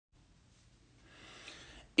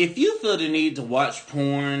If you feel the need to watch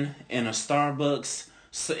porn in a Starbucks,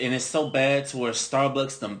 and it's so bad to where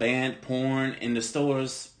Starbucks done banned porn in the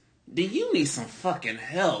stores, then you need some fucking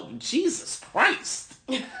help. Jesus Christ.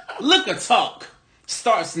 Liquor Talk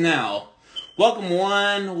starts now.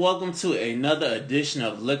 Welcome to another edition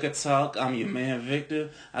of Liquor Talk. I'm your man Victor.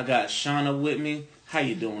 I got Shauna with me. How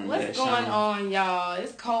you doing, What's going on, y'all?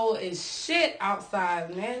 It's cold as shit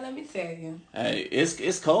outside, man. Let me tell you. Hey,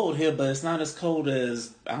 it's cold here, but it's not as cold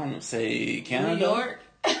as, I don't know, say Canada. New York.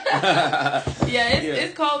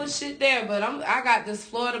 It's cold as shit there, but I got this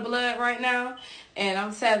Florida blood right now, and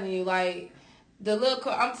I'm telling you, like,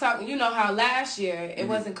 I'm talking, you know how last year it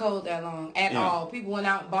wasn't cold that long at all. People went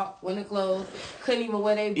out and bought winter clothes, couldn't even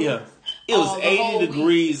wear their boots. Yeah. It was 80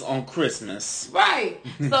 degrees on Christmas. Right.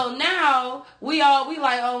 So now we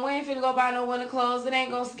like, oh, we ain't finna go buy no winter clothes. It ain't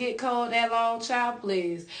gonna get cold that long. Child,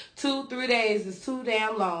 please. 2-3 days is too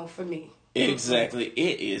damn long for me. Exactly.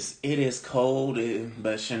 It is cold,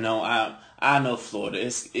 but you know, I know Florida.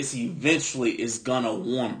 It's eventually it's gonna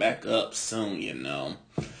warm back up soon, you know.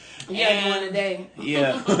 Yeah, during the day.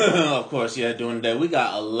 Yeah, of course, during the day. We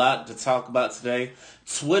got a lot to talk about today.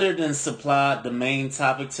 Twitter done supplied the main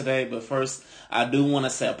topic today, but first, I do want to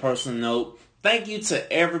say a personal note. Thank you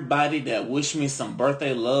to everybody that wished me some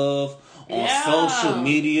birthday love on social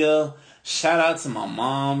media. Shout out to my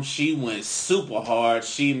mom. She went super hard.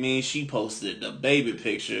 She posted the baby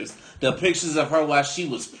pictures. The pictures of her while she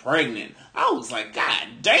was pregnant. I was like, God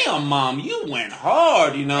damn, Mom, you went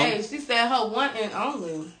hard, you know. Hey, she said her one and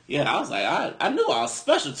only. Yeah, I was like, I knew I was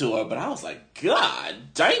special to her, but I was like, God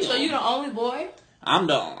damn. So you the only boy? I'm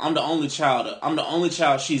the only child. I'm the only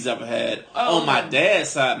child she's ever had. On my dad's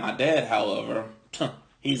side, my dad, however,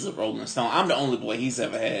 he's a Rolling Stone. I'm the only boy he's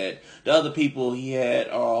ever had. The other people he had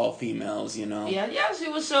are all females, you know. Yeah, she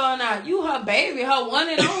was showing out. You her baby, her one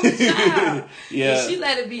and only child. Yeah. And she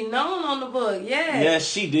let it be known on the book, yeah. Yeah,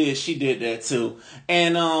 she did. She did that too.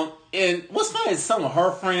 And what's funny is some of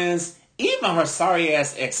her friends, even her sorry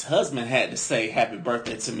ass ex-husband had to say happy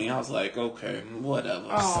birthday to me. I was like, okay,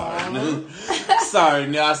 whatever. Sorry.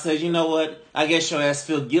 Now I said, you know what? I guess your ass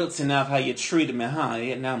feel guilty now of how you treated me, huh?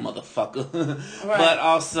 Yeah, now motherfucker. Right. But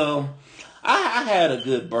also, I had a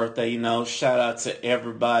good birthday, you know. Shout out to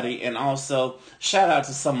everybody. And also, shout out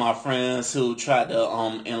to some of my friends who tried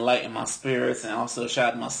to enlighten my spirits. And also, shout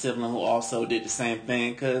out to my sibling who also did the same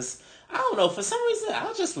thing. Because, I don't know, for some reason,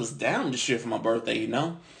 I just was down this year for my birthday, you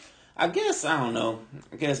know. I guess, I don't know.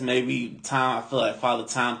 I guess maybe I feel like Father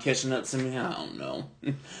Time catching up to me. I don't know.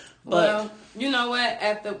 But, well, you know what?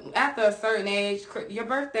 After a certain age, your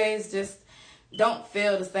birthdays just don't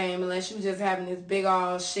feel the same unless you just having this big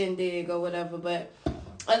old shindig or whatever. But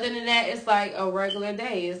other than that, it's like a regular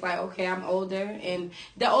day. It's like, okay, I'm older. And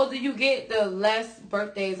the older you get, the less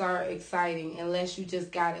birthdays are exciting unless you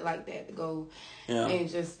just got it like that to go and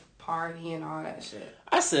just party and all that shit.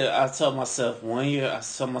 I told myself one year, I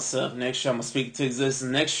told myself next year I'm going to speak to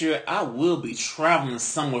existence. Next year I will be traveling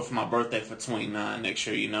somewhere for my birthday for 29 next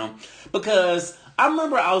year, you know. Because I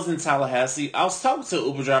remember I was in Tallahassee. I was talking to an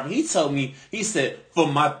Uber driver. He told me, he said, for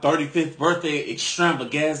my 35th birthday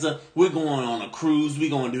extravaganza, we're going on a cruise. We're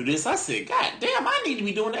going to do this. I said, God damn, I need to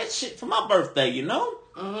be doing that shit for my birthday, you know.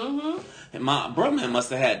 Mm-hmm. And my brother must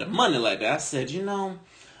have had the money like that. I said, you know,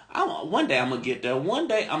 one day I'm going to get there. One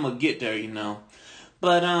day I'm going to get there, you know.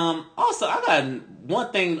 But also, I got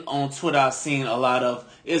one thing on Twitter I've seen a lot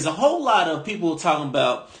of is a whole lot of people talking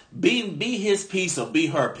about be his piece or be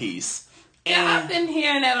her piece. And I've been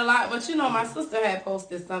hearing that a lot. But, you know, my sister had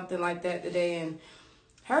posted something like that today. And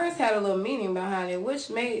hers had a little meaning behind it, which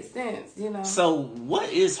made sense, you know. So what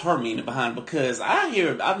is her meaning behind it? Because I've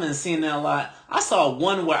been seeing that a lot. I saw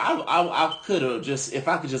one where I could have just, if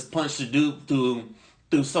I could just punch the dude through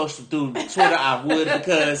Twitter, I would,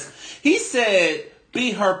 because he said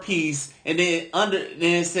be her piece, and then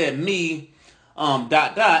it said me, ... and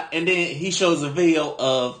then he shows a video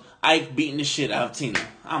of Ike beating the shit out of Tina.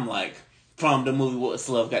 I'm like, from the movie What's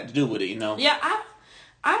Love Got to Do with It, you know? Yeah,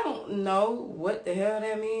 I don't know what the hell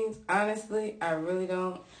that means. Honestly, I really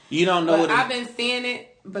don't. You don't know I've been seeing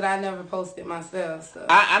it, but I never posted myself. So.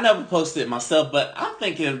 I never posted it myself, but I'm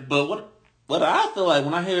thinking, but what I feel like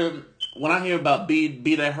when I hear about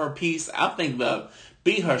be that her piece, I think about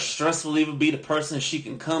be her stress reliever, be the person she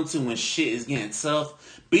can come to when shit is getting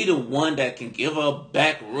tough, be the one that can give her a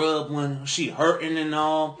back rub when she hurting and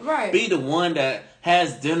all. Right. Be the one that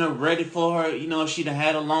has dinner ready for her, you know, if she done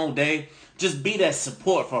had a long day. Just be that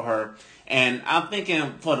support for her. And I'm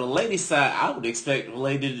thinking for the lady side, I would expect the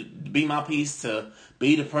lady to be my piece, to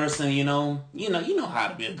be the person, you know how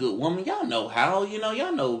to be a good woman. Y'all know how,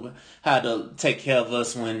 y'all know how to take care of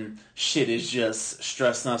us when shit is just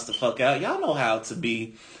stressing us the fuck out. Y'all know how to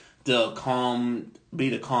be the calm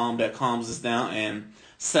that calms us down and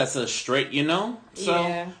sets us straight,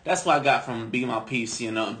 So that's what I got from Be My Peace,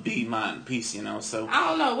 and Be Mine Peace, So I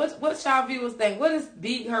don't know what y'all viewers think. What is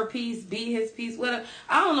Be Her Peace, Be His Peace?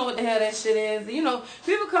 I don't know what the hell that shit is.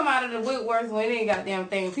 People come out of the woodworks when it ain't goddamn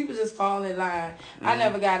thing. People just fall in line. I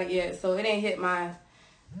never got it yet, so it ain't hit my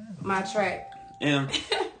track. And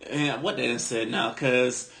what they said now,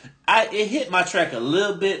 because it hit my track a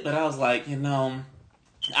little bit, but I was like,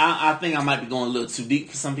 I think I might be going a little too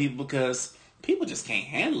deep for some people because people just can't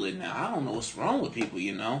handle it now. I don't know what's wrong with people,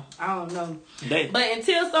 I don't know. But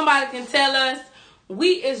until somebody can tell us,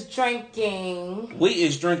 we is drinking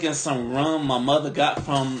some rum my mother got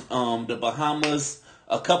from the Bahamas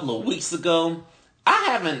a couple of weeks ago. I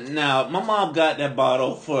haven't now. My mom got that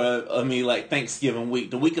bottle for me like Thanksgiving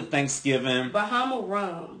week, the week of Thanksgiving. Bahama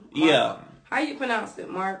rum. Yeah. How you pronounce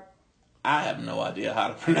it, Mark? I have no idea how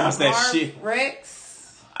to pronounce that shit. Rex.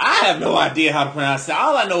 I have no idea how to pronounce it.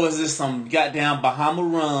 All I know is there's some goddamn Bahama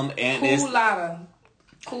rum and it's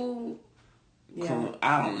cool. Yeah. Cool.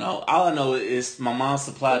 I don't know. All I know is my mom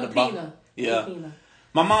supplied the bottle. Yeah. Filipina.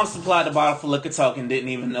 My mom supplied the bottle for Liquor Talk and didn't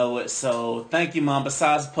even know it. So thank you, Mom.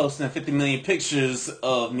 Besides posting 50 million pictures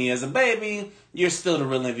of me as a baby, you're still the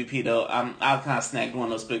real MVP, though. I kind of snagged one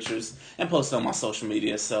of those pictures and posted on my social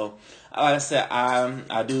media. So, like I said,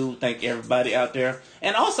 I do thank everybody out there.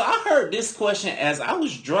 And also, I heard this question as I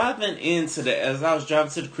was driving to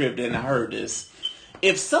the crib. Then I heard this: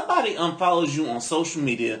 if somebody unfollows you on social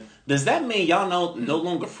media, does that mean y'all no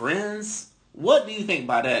longer friends? What do you think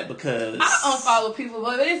about that? Because I unfollow people,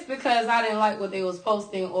 but it's because I didn't like what they was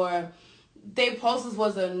posting, or their posts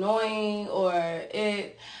was annoying, or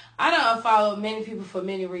it. I don't unfollow many people for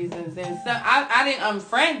many reasons, and so I didn't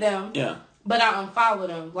unfriend them. Yeah. But I unfollow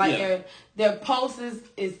them. Like their posts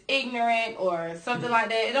is ignorant or something like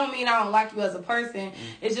that. It don't mean I don't like you as a person.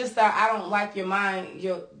 It's just that I don't like your mind,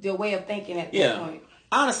 your way of thinking at that point.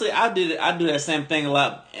 Honestly, I do that same thing a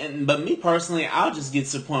lot. But me personally, I'll just get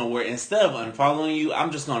to the point where instead of unfollowing you,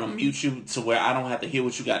 I'm just going to mute you to where I don't have to hear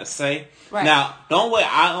what you got to say. Right. Now, the only way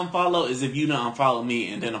I unfollow is if you don't unfollow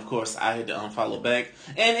me, and then, of course, I hit to unfollow back.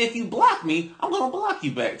 And if you block me, I'm going to block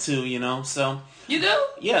you back, too, so... You do?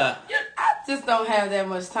 Yeah. I just don't have that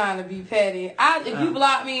much time to be petty. If you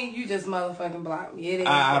block me, you just motherfucking block me. It is.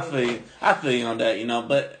 I feel you on that,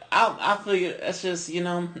 but I feel you. It's just,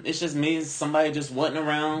 it's just me. Somebody just wasn't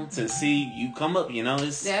around to see you come up,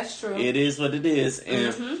 That's true. It is what it is.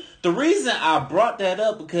 And the reason I brought that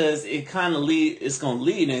up because it kind of it's going to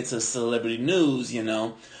lead into celebrity news,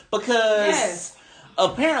 because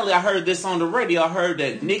apparently I heard this on the radio. I heard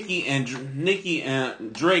that Nicki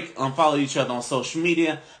and Drake unfollowed each other on social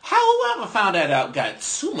media. However, found that out, got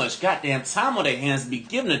too much goddamn time on their hands to be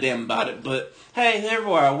giving a damn about it. But hey, here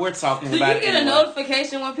we are. We're talking about it. Do you get a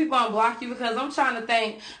notification when people unblock you? Because I'm trying to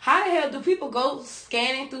think, how the hell do people go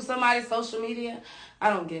scanning through somebody's social media? I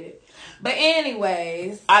don't get it. But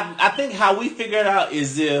anyways, I think how we figure it out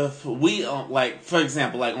is if we for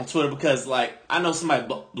example, on Twitter, because I know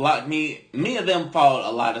somebody blocked me. Me and them followed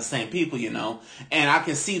a lot of the same people, and I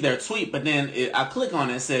can see their tweet, but then I click on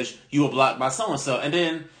it and it says you were blocked by so and so, and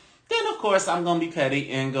then of course I'm gonna be petty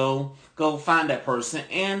and go find that person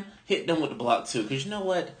and hit them with the block too, because you know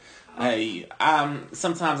what. Hey,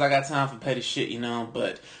 sometimes I got time for petty shit,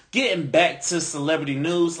 but getting back to celebrity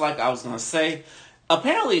news, like I was gonna say.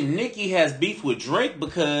 Apparently, Nicki has beef with Drake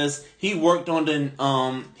because he worked on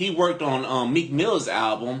Meek Mill's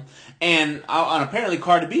album, and apparently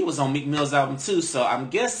Cardi B was on Meek Mill's album too. So I'm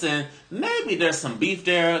guessing maybe there's some beef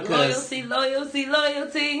there. Loyalty.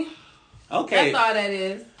 Okay, that's all that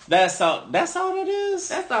is. That's all it is?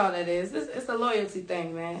 That's all it is. It's a loyalty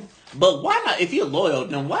thing, man. But why not, if you're loyal,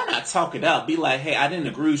 then why not talk it out? Be like, hey, I didn't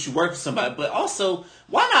agree with you working with somebody. But also,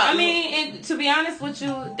 why not? I mean, and to be honest with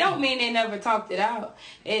you, don't mean they never talked it out.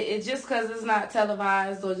 It just because it's not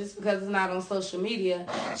televised or just because it's not on social media,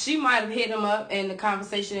 she might have hit him up and the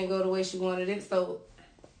conversation didn't go the way she wanted it. So,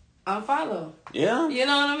 unfollow. Yeah. You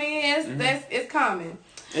know what I mean? It's common.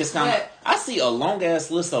 It's kind of. I see a long ass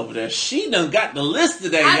list over there. She done got the list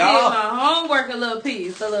today, I y'all. I did my homework a little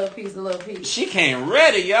piece. She came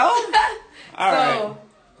ready, y'all. All right.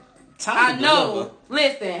 Time to deliver.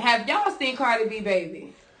 Listen, have y'all seen Cardi B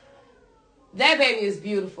baby? That baby is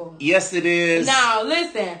beautiful. Yes, it is. Now,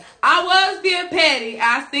 listen. I was being petty.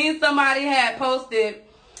 I seen somebody had posted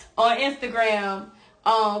on Instagram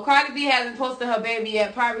Cardi B hasn't posted her baby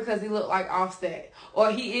yet, probably because he looked like Offset,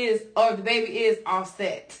 or the baby is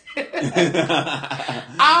Offset.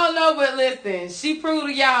 I don't know, but listen, she proved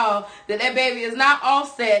to y'all that baby is not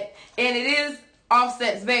Offset, and it is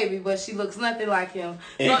Offset's baby, but she looks nothing like him.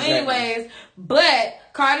 Exactly. So, anyways, but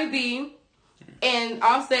Cardi B and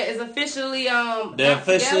Offset is officially they're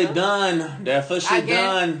officially done. They're officially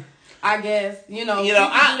done. I guess you know do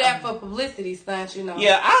that for publicity stunts. You know.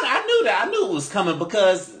 Yeah, I knew that. I knew it was coming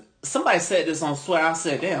because somebody said this on Swear. I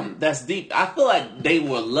said, "Damn, that's deep." I feel like they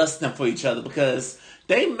were lusting for each other because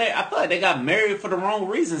I feel like they got married for the wrong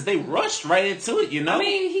reasons. They rushed right into it. You know. I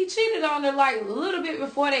mean, he cheated on her like a little bit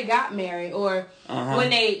before they got married, or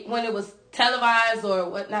when it was televised, or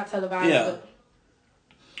what? Not televised. Yeah. But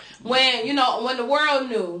when the world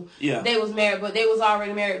knew they was married, but they was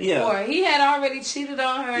already married before. Yeah. He had already cheated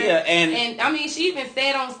on her. Yeah, and I mean, she even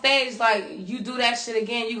said on stage, like, you do that shit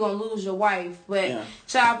again, you gonna lose your wife. But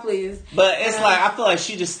child, please. But it's like, I feel like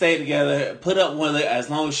she just stayed together, put up with it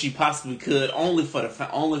as long as she possibly could, only for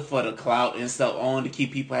the clout and stuff, only to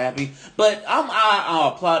keep people happy. But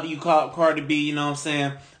I applaud you, Cardi B. You know what I'm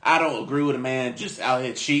saying? I don't agree with a man just out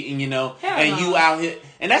here cheating, you know, you out here,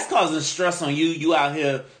 and that's causing stress on you. You out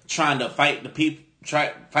here trying to fight the people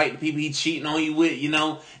he cheating on you with, you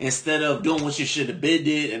know, instead of doing what you should have been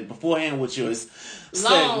did and beforehand, which was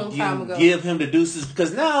long time ago. Give him the deuces,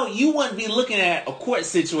 because now you wouldn't be looking at a court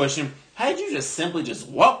situation had you just simply just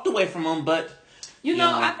walked away from him. But you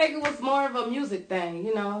know, I think it was more of a music thing.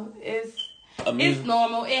 You know, it's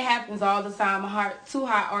normal. It happens all the time. Two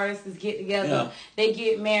hot artists get together. They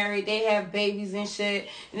get married. They have babies and shit.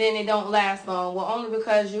 And then they don't last long. Well, only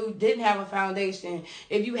because you didn't have a foundation.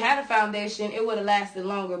 If you had a foundation, it would have lasted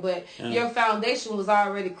longer. But your foundation was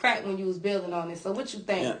already cracked when you was building on it. So what you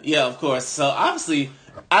think? Yeah, of course. So obviously,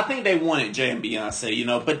 I think they wanted Jay and Beyonce, you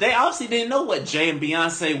know. But they obviously didn't know what Jay and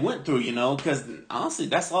Beyonce went through, you know. Because honestly,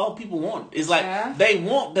 that's all people want. It's like they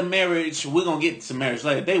want the marriage. We're going to get to marriage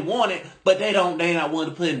later. They want it, but they not willing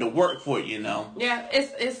to put in the work for it, you know. Yeah,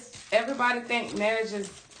 it's everybody think marriage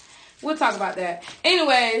is. We'll talk about that.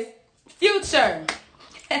 Anyways, Future.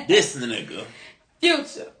 This nigga.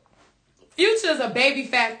 Future's a baby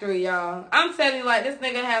factory, y'all. I'm telling you, like, this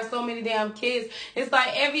nigga has so many damn kids. It's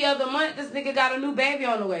like every other month, this nigga got a new baby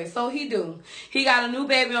on the way. So he do. He got a new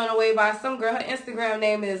baby on the way by some girl. Her Instagram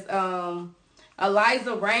name is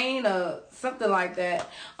Eliza Rain or something like that.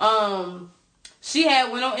 She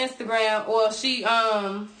went on Instagram, or she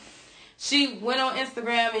went on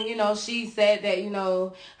Instagram and, you know, she said that, you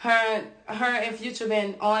know, her and Future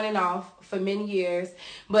been on and off for many years,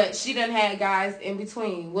 but she done had guys in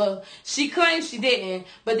between. Well, she claims she didn't,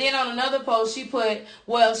 but then on another post she put,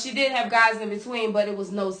 well, she did have guys in between, but it was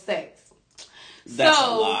no sex. That's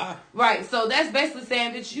a lie. Right, so that's basically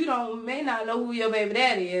saying that you may not know who your baby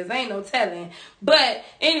daddy is. Ain't no telling. But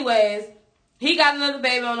anyways, he got another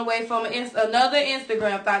baby on the way from another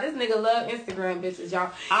Instagram thought. This nigga love Instagram bitches,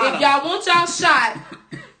 y'all. If y'all want y'all shot,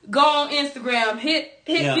 go on Instagram, hit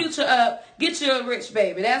Future up, get you a rich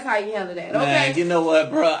baby. That's how you handle that, okay? Man, you know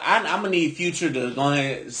what, bro? I'm going to need Future to go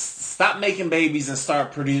ahead, stop making babies and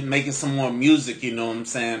start making some more music, you know what I'm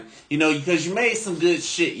saying? You know, because you made some good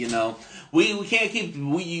shit, you know. We can't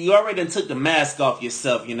you already took the mask off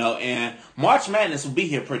yourself, you know, and March Madness will be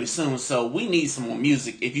here pretty soon, so we need some more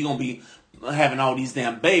music if you're going to be having all these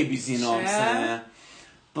damn babies, you know what I'm saying?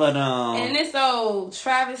 But and this old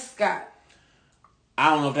Travis Scott. I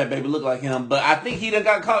don't know if that baby looked like him, but I think he done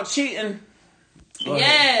got caught cheating.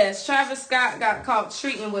 Yes, Travis Scott got caught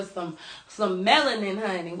cheating with some melanin,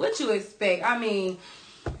 honey. What you expect? I mean,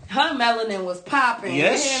 her melanin was popping.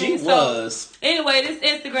 Yes, she was. Anyway, this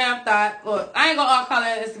Instagram thought, well, I ain't gonna all call her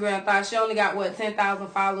an Instagram thought. She only got, 10,000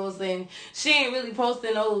 followers, and she ain't really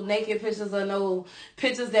posting no naked pictures or no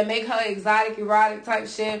pictures that make her exotic, erotic type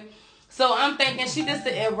shit. So I'm thinking she just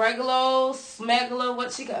a regular smuggler,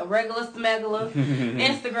 regular smuggler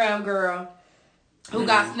Instagram girl who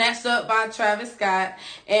got snatched up by Travis Scott,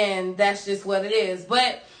 and that's just what it is.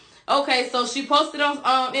 But okay, so she posted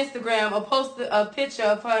on Instagram a picture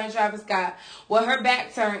of her and Travis Scott with her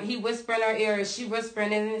back turned. He whispering in her ear and she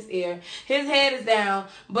whispering in his ear. His head is down,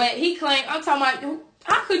 but he claimed, I'm talking about,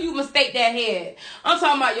 how could you mistake that head? I'm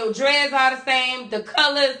talking about your dreads are the same, the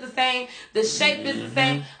color is the same, the shape is the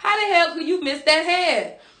same. How the hell could you miss that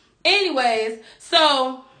head? Anyways,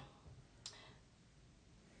 so...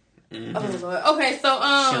 Okay, so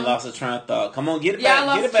she lost her train of thought. Come on, get it back. Yeah, I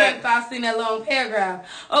lost her train of thought. I seen that long paragraph.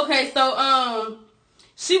 Okay, so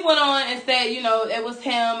she went on and said, it was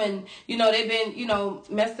him, and they've been,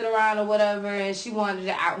 messing around or whatever, and she wanted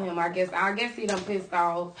to out him. I guess he done pissed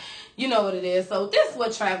off. You know what it is. So this is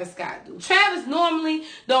what Travis Scott do. Travis normally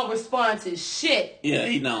don't respond to shit. Yeah,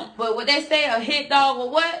 he don't. But what they say, a hit dog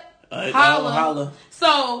or what? Holla.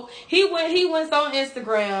 So he went on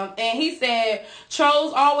Instagram and he said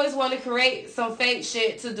trolls always want to create some fake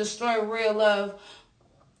shit to destroy real love.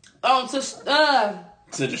 To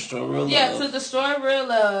destroy real love. Yeah, to destroy real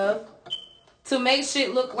love. To make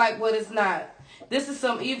shit look like what it's not. This is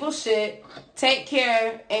some evil shit. Take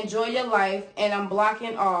care. Enjoy your life. And I'm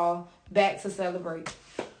blocking all. Back to celebrate.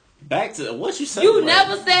 Back to what you said. You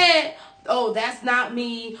never said, oh, that's not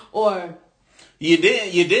me, or you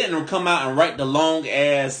didn't come out and write the long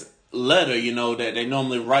ass letter, that they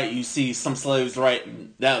normally write. You see some slaves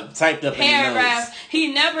write that typed up paragraph. In the notes.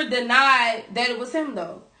 He never denied that it was him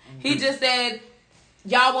though. Mm-hmm. He just said,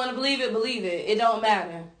 y'all want to believe it. It don't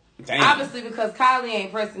matter. Damn. Obviously, because Kylie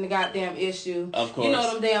ain't pressing the goddamn issue. Of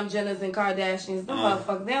course. Them damn Jenners and Kardashians, them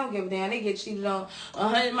motherfuckers, they don't give a damn. They get cheated on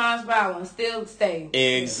 100 miles per hour and still stay.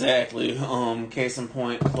 Exactly. Case in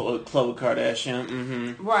point, Khloe Kardashian.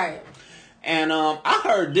 Mm-hmm. Right. And I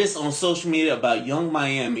heard this on social media about Young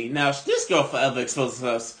Miami. Now, this girl forever exposes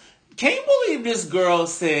us. Can you believe this girl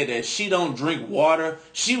said that she don't drink water?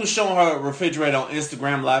 She was showing her refrigerator on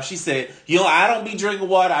Instagram Live. She said, I don't be drinking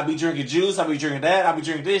water. I be drinking juice. I be drinking that. I be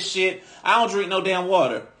drinking this shit. I don't drink no damn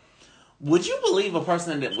water. Would you believe a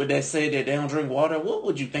person that say that they don't drink water? What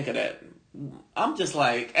would you think of that? I'm just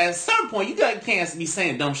like, at a certain point, you can't be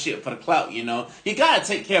saying dumb shit for the clout, You got to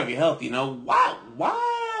take care of your health,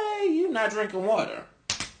 Why you not drinking water?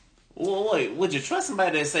 Well, wait, would you trust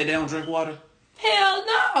somebody that say they don't drink water? Hell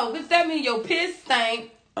no, because that means your piss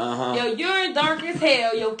stink. Your urine dark as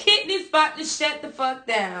hell. Your kidneys about to shut the fuck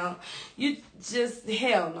down. You just,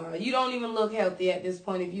 hell no. You don't even look healthy at this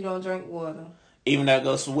point if you don't drink water. Even that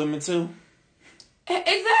goes for women too?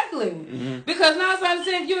 Exactly. Mm-hmm. Because 9 times out of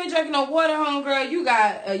 10, if you ain't drinking no water, homegirl, you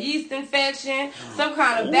got a yeast infection, some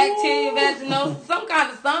kind of bacteria vaginosis, some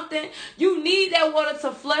kind of something. You need that water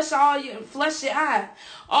to flush your eye.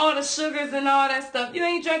 All the sugars and all that stuff. You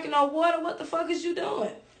ain't drinking no water, what the fuck is you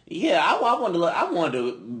doing? Yeah, I wanted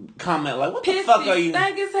to comment like, what the fuck are you?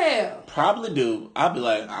 Stank as hell. Probably do. I'll be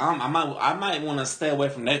like, I might want to stay away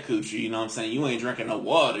from that coochie. You know what I'm saying? You ain't drinking no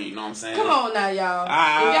water. You know what I'm saying? Come on now, y'all.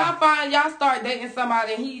 If y'all find y'all start dating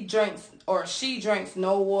somebody and he drinks or she drinks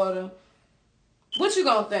no water, what you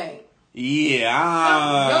gonna think? Yeah,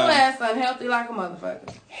 your ass unhealthy like a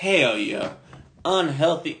motherfucker. Hell yeah,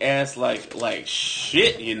 unhealthy ass like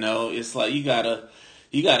shit. It's like you gotta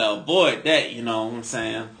avoid that, you know what I'm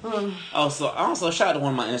saying? Also, shout out to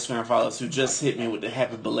one of my Instagram followers who just hit me with the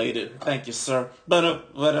happy belated. Thank you, sir. But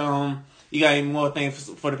you got any more things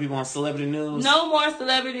for the people on celebrity news? No more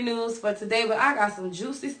celebrity news for today, but I got some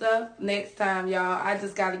juicy stuff next time, y'all. I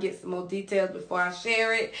just got to get some more details before I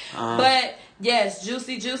share it. But yes,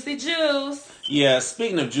 juicy juice. Yeah,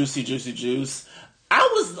 speaking of juicy juice. I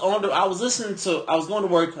was going to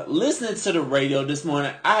work listening to the radio this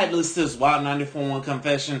morning. I had listened to this Wild 94.1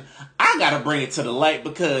 Confession. I got to bring it to the light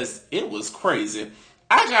because it was crazy.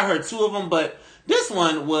 I heard 2 of them, but this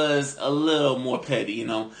one was a little more petty,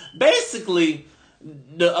 Basically,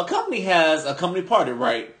 a company has a company party,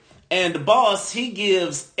 right? And the boss, he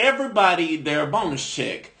gives everybody their bonus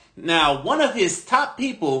check. Now, one of his top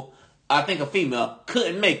people, I think a female,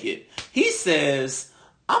 couldn't make it. He says,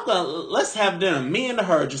 let's have dinner. Me and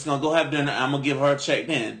her just gonna go have dinner. I'm gonna give her a check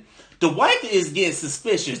then. The wife is getting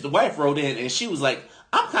suspicious. The wife wrote in and she was like,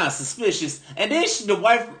 I'm kind of suspicious. And then the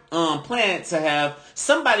wife planned to have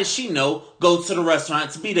somebody she know go to the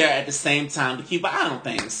restaurant to be there at the same time to keep an eye on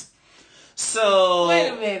things. So wait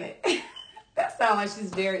a minute. That sounds like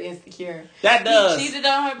she's very insecure. That does. He cheated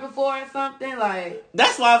on her before or something? Like,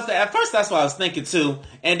 that's why at first that's what I was thinking too.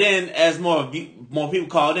 And then as more people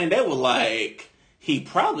called in, they were like, they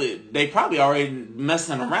probably already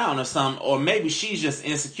messing around or something, or maybe she's just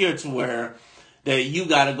insecure to where that you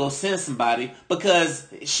gotta go send somebody, because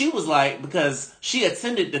she was like, because she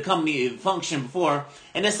attended the company function before,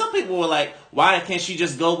 and then some people were like, why can't she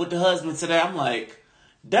just go with the husband today? I'm like,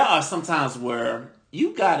 there are some times where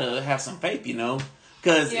you gotta have some faith,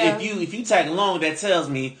 because if you tag along, that tells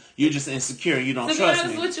me you're just insecure, you don't trust me. To be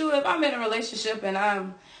honest with you, if I'm in a relationship and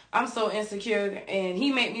I'm so insecure, and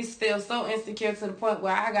he made me feel so insecure to the point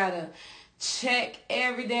where I gotta check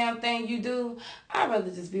every damn thing you do. I'd rather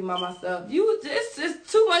just be by myself. It's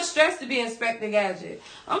just too much stress to be Inspector Gadget.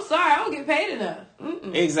 I'm sorry, I don't get paid enough.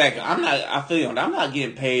 Exactly. I feel you. I'm not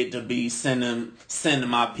getting paid to be sending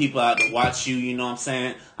my people out to watch you. You know what I'm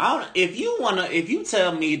saying? If you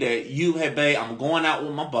tell me that hey babe, I'm going out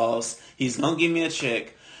with my boss, he's gonna give me a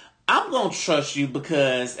check, I'm gonna trust you,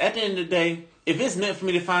 because at the end of the day, if it's meant for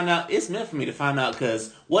me to find out, it's meant for me to find out,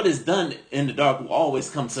 because what is done in the dark will always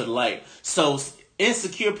come to the light. So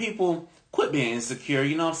insecure people, quit being insecure,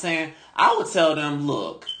 you know what I'm saying? I would tell them,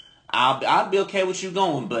 look, I'll be okay with you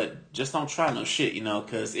going, but just don't try no shit, you know,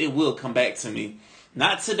 because it will come back to me.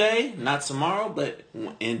 Not today, not tomorrow, but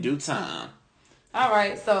in due time. All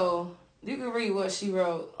right, so you can read what she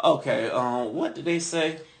wrote. Okay, what did they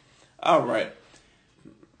say? All right.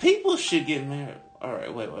 People should get married. All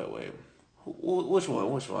right, wait. Which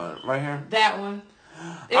one? Right here? That one.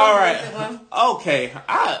 All right. Okay.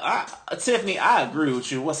 Tiffany, I agree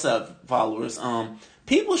with you. What's up, followers?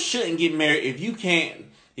 People shouldn't get married if you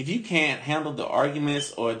can't handle the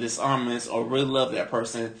arguments or disarmaments or really love that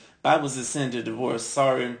person. Bible's a sin to divorce.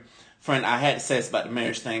 Sorry, friend, I had to say this about the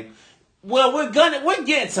marriage thing. Well, we're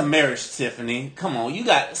getting to marriage, Tiffany. Come on, you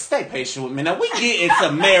got stay patient with me. Now we get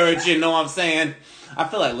into marriage, you know what I'm saying? I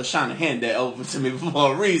feel like LaShawna handed that over to me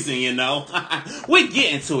for a reason, you know. We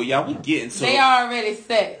get into it, y'all. We get into it. They already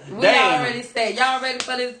set. Already set. Y'all ready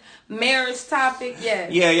for this marriage topic?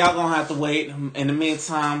 Yes. Yeah, y'all gonna have to wait. In the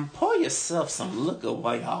meantime, pour yourself some liquor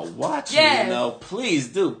while y'all watching. Yes. You know, please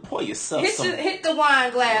do pour yourself hit the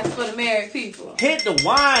wine glass for the married people. Hit the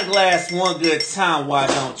wine glass one good time. Why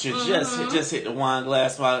don't you just hit the wine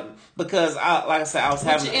glass? Because like I said, I was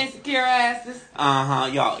having your insecure asses.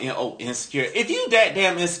 Y'all. Insecure. If you that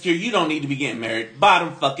damn insecure, you don't need to be getting married.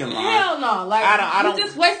 Bottom fucking line. Hell no. Like I don't. You're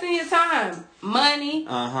just wasting your time, money,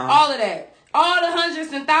 all of that. All the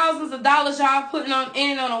hundreds and thousands of dollars y'all putting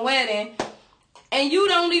on a wedding, and you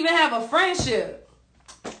don't even have a friendship.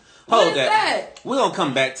 Hold that. We're gonna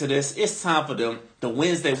come back to this. It's time for the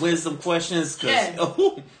Wednesday wisdom questions,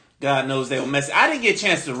 because God knows they were messy. I didn't get a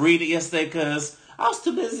chance to read it yesterday because I was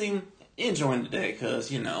too busy enjoying the day,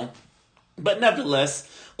 because, you know. But nevertheless,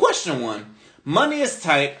 question 1. Money is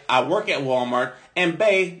tight. I work at Walmart. And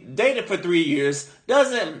bae, dated for 3 years,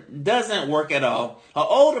 doesn't work at all. An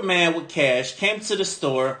older man with cash came to the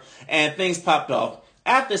store and things popped off.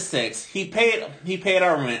 After sex, he paid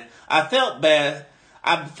our rent. I felt bad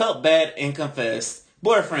and confessed.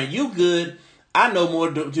 Boyfriend, you good? I know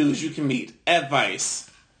more dudes you can meet. Advice.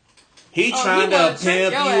 He trying to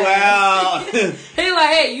pimp you out. He like,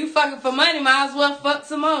 hey, you fucking for money, might as well fuck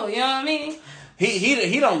some more. You know what I mean?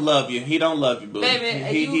 He don't love you. He don't love you, boo.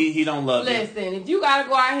 Baby, he don't love you. Listen, if you gotta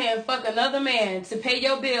go out here and fuck another man to pay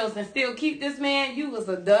your bills and still keep this man, you was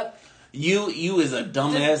a duck. You is a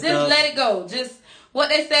dumbass duck. Just let it go. Just what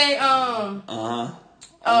they say. On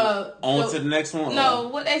to the next one. No,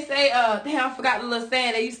 what they say. Damn, I forgot the little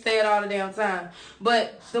saying they used to say it all the damn time.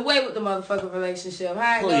 But the way with the motherfucking relationship,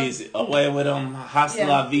 please away with them. Hasta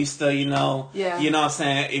la vista, you know. Yeah. You know what I'm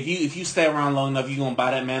saying? If you stay around long enough, you gonna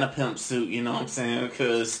buy that man a pimp suit. You know what I'm saying?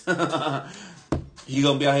 Because he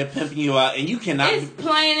gonna be out here pimping you out, and you cannot. It's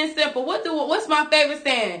plain and simple. What's my favorite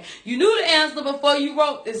saying? You knew the answer before you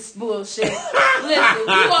wrote this bullshit. Listen,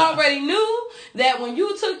 you already knew that when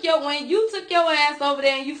you took your ass over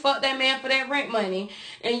there and you fucked that man for that rent money,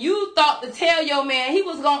 and you thought to tell your man he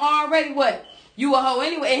was gonna already what? You a hoe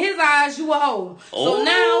anyway. In his eyes, you a hoe. So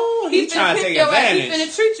now he finna pick your ass. He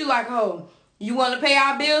finna treat you like a hoe. You want to pay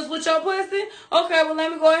our bills with your pussy? Okay, well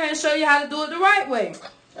let me go ahead and show you how to do it the right way.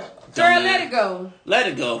 Girl, let it go. Let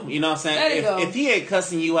it go. You know what I'm saying? Let it go. If he ain't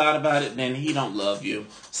cussing you out about it, then he don't love you.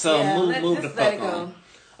 So move the fuck on.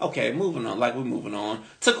 Okay, moving on. Like we're moving on.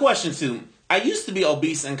 To question 2. I used to be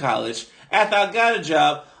obese in college. After I got a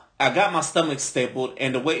job, I got my stomach stapled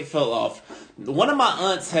and the weight fell off. One of my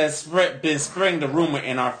aunts has been spreading the rumor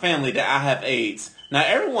in our family that I have AIDS. Now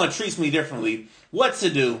everyone treats me differently. What to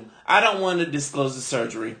do? I don't want to disclose the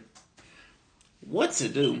surgery. What to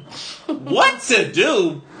do? What to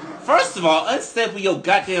do? First of all, unstaple your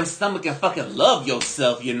goddamn stomach and fucking love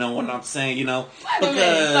yourself. You know what I'm saying? You know,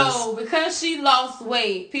 because she lost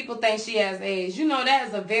weight, people think she has AIDS. You know, that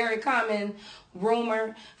is a very common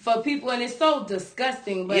rumor for people, and it's so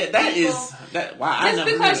disgusting. But wow. Just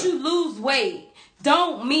because you lose weight,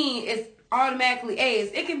 don't mean it's automatically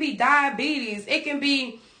AIDS. It can be diabetes. It can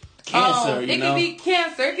be cancer. It can be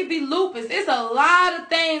cancer. It can be lupus. It's a lot of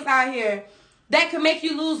things out here that can make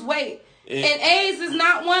you lose weight. And AIDS is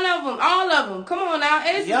not one of them. All of them. Come on now.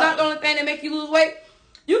 AIDS is not the only thing that make you lose weight.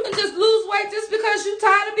 You can just lose weight just because you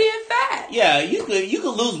tired of being fat. Yeah, you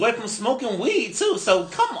could lose weight from smoking weed too. So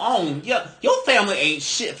come on, your family ain't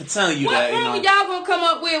shit for telling you that. What room y'all gonna come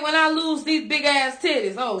up with when I lose these big ass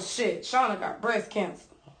titties? Oh shit, Shauna got breast cancer.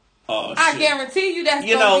 Oh, I guarantee you that's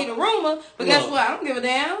gonna be the rumor. But guess what? I don't give a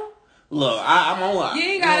damn. Look, I'm on. You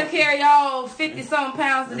ain't gotta carry all 50-something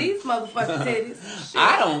pounds of these motherfucking titties. Shit.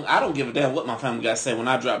 I don't give a damn what my family got to say when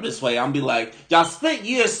I drop this weight. I'm be like, y'all spent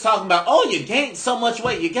years talking about, oh, you gained so much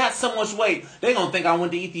weight, you got so much weight. They gonna think I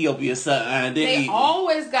went to Ethiopia or something. And they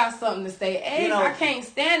always got something to say. Hey, I can't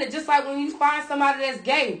stand it. Just like when you find somebody that's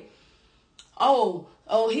gay. Oh,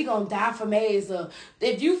 he gonna die from AIDS. Or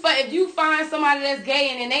if you find somebody that's gay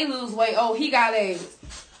and then they lose weight, oh, he got AIDS.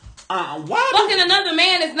 Fucking another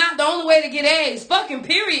man is not the only way to get AIDS. Fucking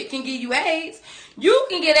period can give you AIDS. You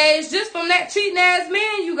can get AIDS just from that cheating ass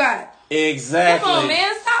man you got. Exactly. Come on,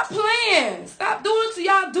 man. Stop playing. Stop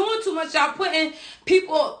y'all doing too much. Y'all putting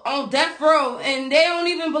people on death row and they don't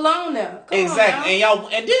even belong there. Come exactly.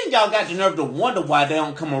 And then y'all got the nerve to wonder why they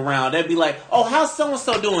don't come around. They'd be like, oh, how's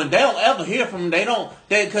so-and-so doing? They don't ever hear from them.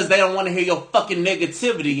 Because they don't want to hear your fucking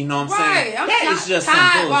negativity. You know what I'm saying? That is just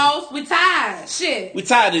tired, boss. We tired. Shit. We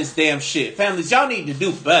tired of this damn shit. Families, y'all need to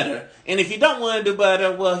do better. And if you don't want to do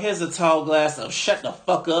better, well, here's a tall glass of shut the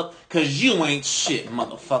fuck up, because you ain't shit,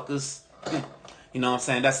 motherfuckers. You know what I'm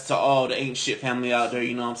saying? That's to all the ain't shit family out there,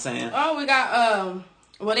 you know what I'm saying? Oh, we got,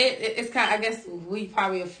 well, it's kind of, I guess we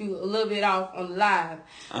probably a little bit off on the live.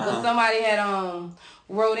 But somebody had,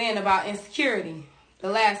 wrote in about insecurity. The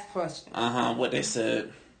last question. What they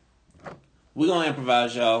said. We're going to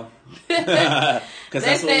improvise, y'all. Because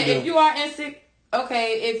that's what we do.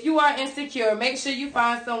 If you are insecure, make sure you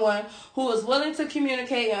find someone who is willing to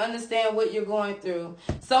communicate and understand what you're going through.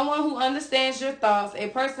 Someone who understands your thoughts. A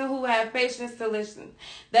person who has patience to listen.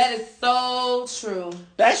 That is so true.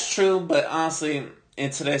 That's true, but honestly, in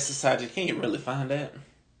today's society, can you really find that?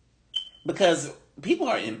 Because people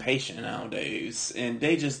are impatient nowadays, and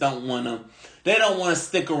they just don't want to. They don't want to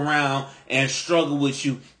stick around and struggle with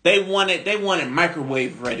you. They want it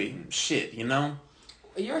microwave ready. Shit, you know.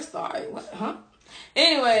 You're sorry. What? Huh?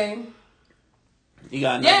 Anyway. You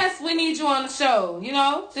got yes, we need you on the show. You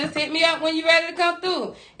know, just hit me up when you're ready to come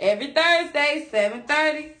through. Every Thursday,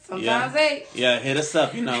 7:30, sometimes 8. Yeah, hit us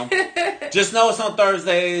up, you know. Just know it's on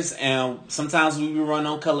Thursdays, and sometimes we run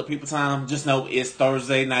on Colored People Time. Just know it's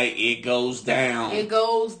Thursday night. It goes down. It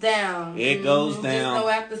goes down. It goes down. Just know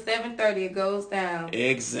after 7:30, it goes down.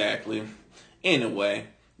 Exactly. Anyway,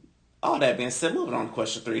 all that being said, moving on to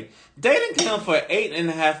question 3. Dating him for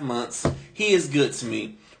 8.5 months. He is good to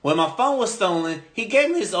me. When my phone was stolen, he gave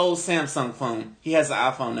me his old Samsung phone. He has an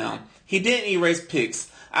iPhone now. He didn't erase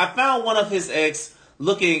pics. I found one of his ex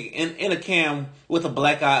looking in a cam with a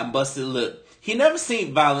black eye and busted lip. He never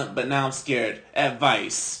seemed violent, but now I'm scared.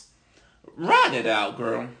 Advice. Ride it out,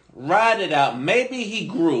 girl. Ride it out. Maybe he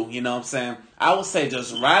grew, you know what I'm saying? I would say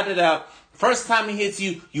just ride it out. First time he hits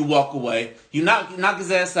you, you walk away. You knock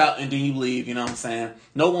his ass out and then you leave, you know what I'm saying?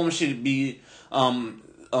 No woman should be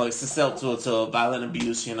susceptible to violent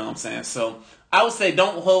abuse, you know what I'm saying? So I would say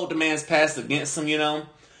don't hold the man's past against him, you know?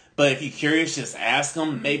 But if you're curious, just ask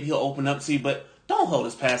him. Maybe he'll open up to you, but don't hold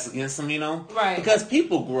his past against him, you know? Right. Because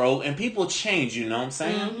people grow and people change, you know what I'm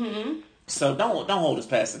saying? Mm-hmm. So don't hold his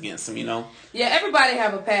past against him, you know? Yeah, everybody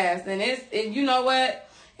have a past, and you know what?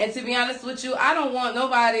 And to be honest with you, I don't want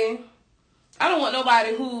nobody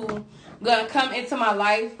who gonna come into my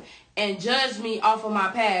life and judge me off of my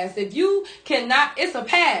past. If you cannot, it's a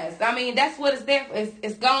past. I mean, that's what it's there for.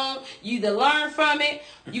 It's gone. You either learn from it,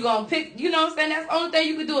 you gonna pick, you know what I'm saying? That's the only thing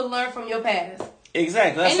you can do is learn from your past.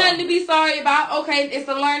 Exactly. Ain't nothing to be sorry about. Okay, it's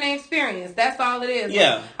a learning experience. That's all it is.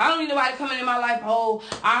 Yeah. Like, I don't need nobody coming in my life, oh,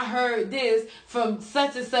 I heard this from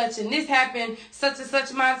such and such, and this happened such and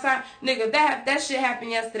such amount of time. Nigga, that shit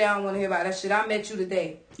happened yesterday. I don't want to hear about that shit. I met you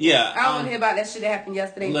today. Yeah. I don't want to hear about that shit that happened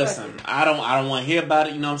yesterday. Listen, I don't want to hear about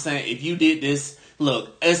it, you know what I'm saying? If you did this,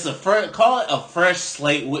 look, it's call it a fresh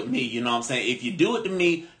slate with me, you know what I'm saying? If you do it to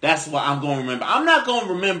me, that's what I'm going to remember. I'm not going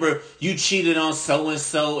to remember you cheated on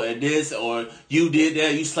so-and-so or this, or you did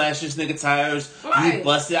that, you slashed this nigga tires, right. You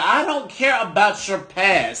busted. I don't care about your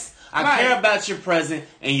past. I care about your present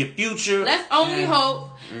and your future. Let's only hope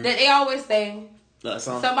that they always say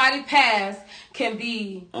somebody's past can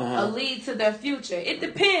be a lead to their future. It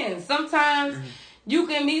depends. Sometimes you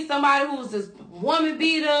can meet somebody who's this woman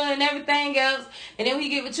beater and everything else, and then when he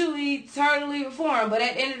get with you, he totally reformed. But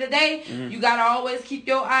at the end of the day, you gotta always keep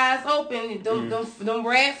your eyes open. Them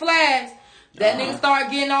red flags. That nigga start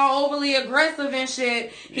getting all overly aggressive and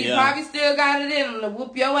shit. He probably still got it in him to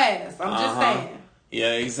whoop your ass. I'm just saying.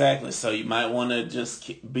 Yeah, exactly. So you might want to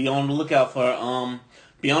just be on the lookout for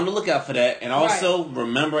Be on the lookout for that. And also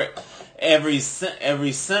remember, every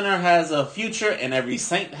sinner has a future and every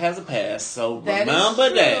saint has a past. So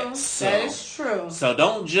remember that. So, that is true. So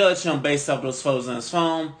don't judge him based off those photos on his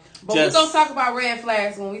phone. But we're going to talk about red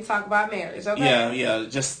flags when we talk about marriage, okay? Yeah.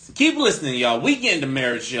 Just keep listening, y'all. We get into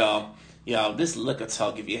marriage, y'all. Y'all, this liquor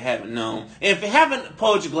talk, if you haven't known. And if you haven't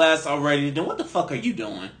pulled your glass already, then what the fuck are you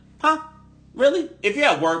doing? Huh? Really? If you're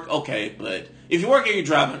at work, okay. But if you're working, you're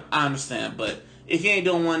driving, I understand. But if you ain't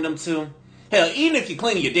doing one of them two, hell, even if you're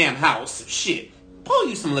cleaning your damn house, shit, pull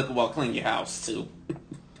you some liquor while cleaning your house, too.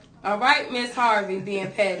 All right, Miss Harvey,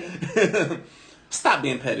 being petty. Stop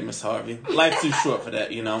being petty, Miss Harvey. Life's too short for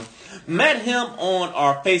that, you know. Met him on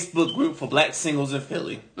our Facebook group for black singles in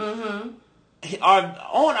Philly. Mm-hmm.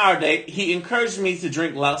 On our date, he encouraged me to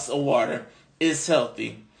drink lots of water. It's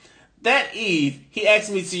healthy. That eve, he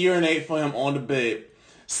asked me to urinate for him on the bed.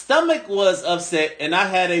 Stomach was upset and I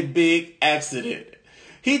had a big accident.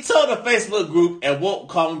 He told the Facebook group and won't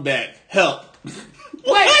call me back. Help.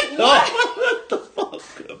 Wait, what? What the fuck?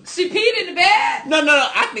 She peed in the bed? No.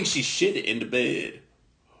 I think she shitted in the bed.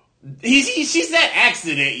 She said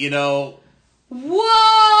accident, you know.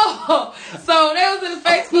 Whoa! So they was in the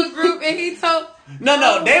Facebook group and he told...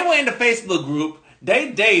 No, they were in the Facebook group. They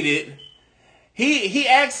dated. He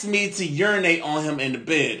asked me to urinate on him in the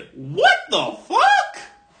bed. What the fuck?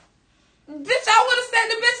 Bitch, I would have said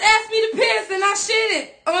the bitch asked me to piss and I shit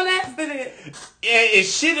it on accident. It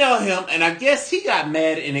shit on him and I guess he got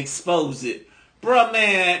mad and exposed it. Bruh,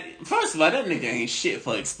 man, first of all, that nigga ain't shit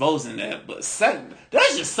for exposing that. But second,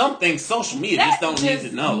 there's just some things social media just don't need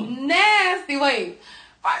to know. Nasty. Wait.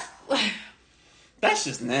 That's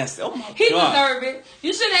just nasty. Oh my God. He deserve it.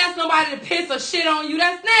 You shouldn't ask somebody to piss or shit on you.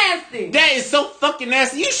 That's nasty. That is so fucking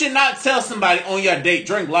nasty. You should not tell somebody on your date,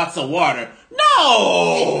 drink lots of water.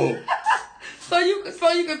 No! So you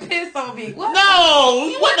can piss on me. What? No!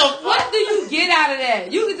 What do you get out of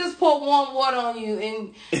that? You can just pour warm water on you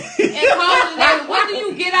and call it that. What do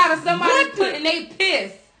you get out of somebody putting they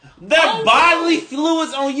piss? Their bodily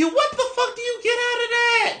fluids on you? What the fuck do you get out of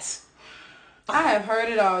that? I have heard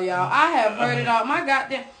it all, y'all. I have heard it all. My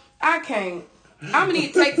goddamn... I can't. I'm gonna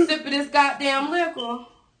need to take a sip of this goddamn liquor.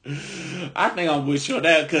 I think I'm with you on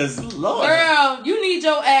that, because, Lord... Girl, you need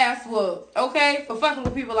your ass whooped, okay? For fucking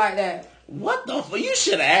with people like that. What the fuck? You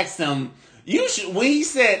should have asked him... When he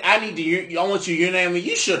said, I want you to urinate me,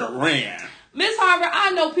 you should have ran. Miss Harvard,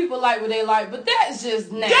 I know people like what they like, but that's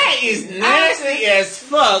just nasty. That is nasty as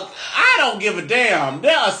fuck. I don't give a damn.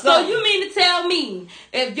 There are some... So you mean to tell me,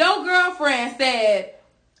 if your girlfriend said,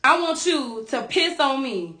 I want you to piss on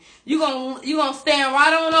me, you gonna stand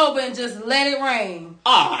right on over and just let it rain?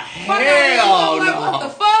 Oh, hell no. Like, what the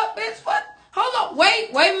fuck, bitch? What? Hold on. Wait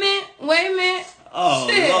a minute. Oh,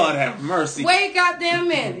 shit. Lord have mercy. Wait goddamn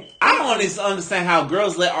minute. I don't understand how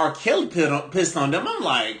girls let R. Kelly piss on them. I'm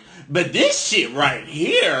like... But this shit right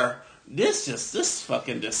here, this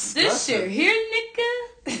fucking disgusting. This shit here,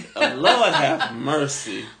 nigga. Lord have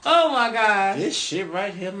mercy. Oh my God. This shit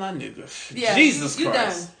right here, my nigga. Yeah, Jesus you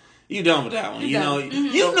Christ. Done. You done with that one. You know,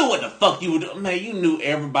 Mm-hmm. You knew what the fuck you would do. Man, you knew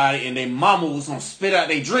everybody and their mama was gonna spit out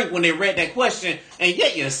their drink when they read that question, and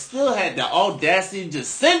yet you still had the audacity to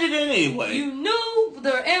just send it in anyway. You knew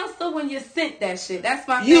the answer when you sent that shit. That's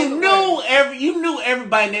my You favorite knew you knew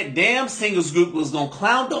everybody in that damn singles group was gonna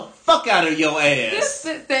clown the fuck out of your ass. This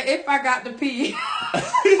shit said, if I got to pee.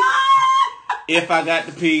 If I got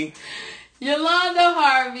to pee. Yolanda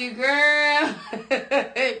Harvey, girl.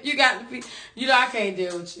 You got to pee. You know I can't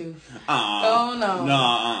deal with you. Oh no.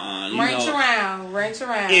 No, Ranch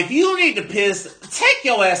around. If you need to piss, take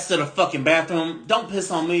your ass to the fucking bathroom. Don't piss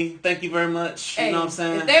on me. Thank you very much. You know what I'm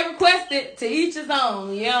saying? If they request it, to each his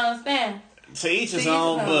own. You understand? To each his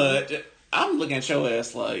own, but I'm looking at your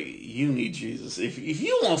ass like you need Jesus. If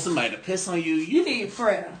you want somebody to piss on you, you need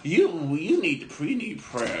prayer. You need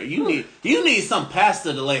prayer. You need some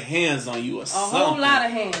pastor to lay hands on you or something. A whole lot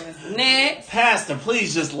of hands. Next, pastor,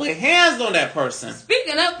 please just lay hands on that person.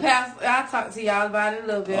 Speaking of pastor, I'll talk to y'all about it a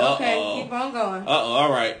little bit. Okay, keep on going. All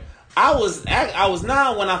right. I was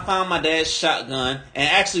 9 when I found my dad's shotgun and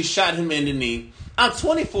actually shot him in the knee. I'm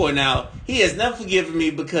 24 now. He has never forgiven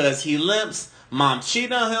me because he limps. Mom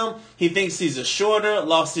cheated on him. He thinks he's a shorter,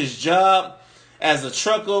 lost his job as a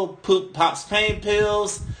trucker, pops pain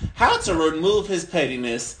pills. How to remove his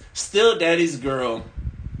pettiness. Still daddy's girl.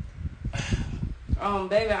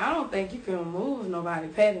 Baby, I don't think you can remove nobody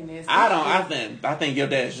pettiness. I think your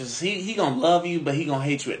dad's just he gonna love you, but he gonna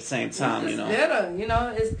hate you at the same time. It's bitter,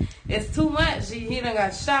 it's too much. He done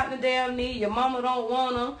got shot in the damn knee. Your mama don't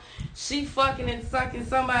want him. She fucking and sucking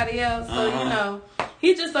somebody else. So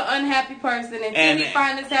he's just an unhappy person. Until he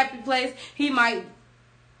find his happy place, he might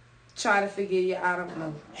try to forgive you. I don't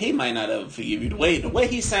know. He might not ever forgive you. The way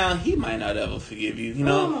he sound, he might not ever forgive you. You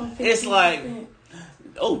know, it's like,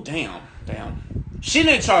 oh damn. She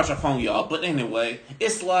didn't charge her phone, y'all. But anyway,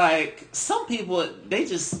 it's like some people, they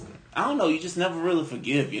just, I don't know, you just never really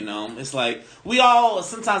forgive, you know. It's like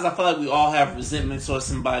sometimes I feel like we all have resentment towards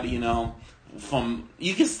somebody, you know.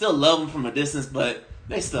 You can still love them from a distance, but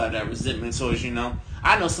they still have that resentment towards you, know.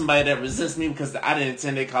 I know somebody that resents me because I didn't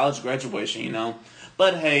attend their college graduation, you know.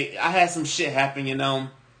 But hey, I had some shit happen, you know.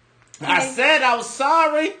 I said I was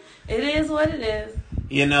sorry. It is what it is.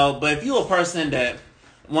 You know, but if you're a person that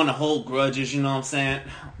want to hold grudges, you know what I'm saying?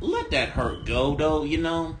 Let that hurt go, though, you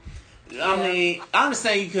know? I mean, I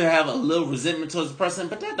understand you could have a little resentment towards the person,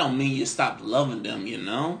 but that don't mean you stop loving them, you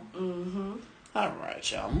know? Mm-hmm. All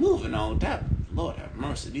right, y'all. Moving on. Lord have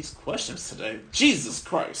mercy. These questions today. Jesus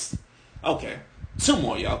Christ. Okay. 2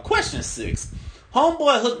 more, y'all. Question 6.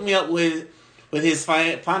 Homeboy hooked me up with his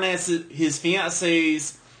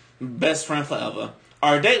fiance's best friend forever.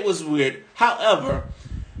 Our date was weird. However,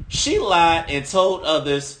 she lied and told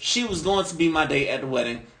others she was going to be my date at the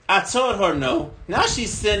wedding. I told her no. Now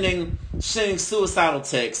she's sending suicidal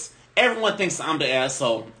texts. Everyone thinks I'm the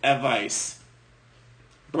asshole. Advice.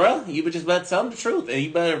 Bruh, you just better tell them the truth. And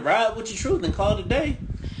you better ride with your truth and call it a day.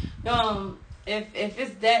 If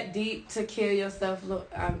it's that deep to kill yourself,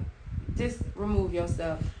 look, just remove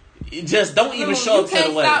yourself. Just don't even show up to the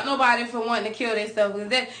wedding. You can't stop nobody from wanting to kill themselves.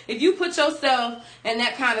 If you put yourself in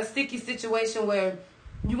that kind of sticky situation where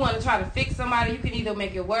you want to try to fix somebody, you can either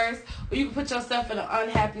make it worse or you can put yourself in an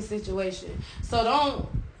unhappy situation. So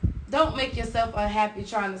don't make yourself unhappy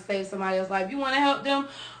trying to save somebody else's life. You want to help them,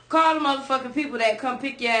 call the motherfucking people that come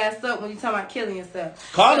pick your ass up when you talking about killing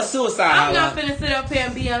yourself. Call the suicide hotline. I'm not finna sit up here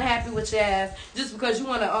and be unhappy with your ass just because you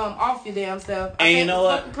want to off your damn self. And you know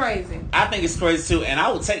what? Crazy. I think it's crazy too, and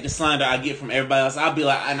I will take the slander I get from everybody else. I'll be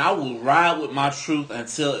like, and I will ride with my truth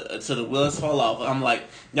until the wheels fall off. I'm like,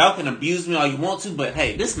 y'all can abuse me all you want to, but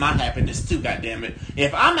hey, this is my happiness too, goddammit.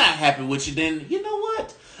 If I'm not happy with you, then you know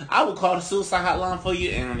what? I will call the suicide hotline for you,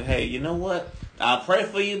 and hey, you know what? I'll pray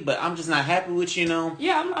for you, but I'm just not happy with you, you know.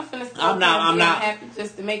 Yeah, I'm not finna. I'm not happy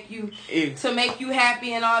just to make you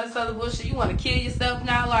happy and all this other bullshit. You want to kill yourself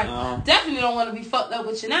now? Like, definitely don't want to be fucked up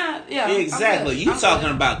with you now. Yeah, exactly. You talking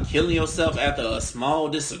about killing yourself after a small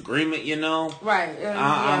disagreement, you know? Right.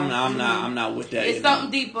 I'm not with that. It's something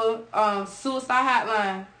deeper. Suicide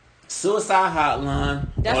hotline. Suicide hotline.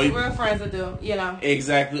 That's what real friends will do, you know.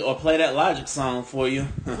 Exactly. Or play that Logic song for you.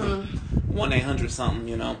 1-800 something,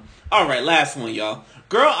 you know. All right, last one, y'all.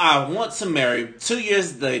 Girl I want to marry 2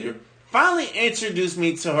 years later finally introduced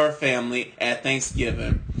me to her family at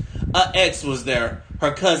Thanksgiving. Her ex was there.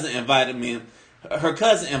 Her cousin invited him,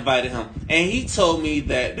 and he told me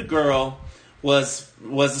that the girl was the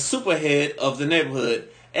superhead of the neighborhood.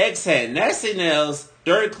 Ex had nasty nails,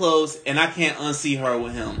 dirty clothes, and I can't unsee her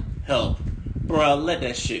with him. Help. Bruh, let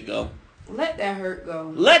that shit go. Let that hurt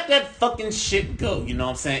go. Let that fucking shit go. You know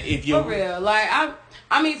what I'm saying? If you for real, like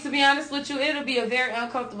I mean, to be honest with you, it'll be a very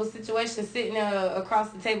uncomfortable situation sitting across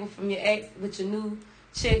the table from your ex with your new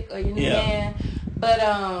chick or your new man. But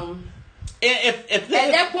if at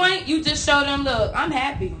that point you just show them, look, I'm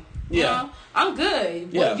happy. You know? I'm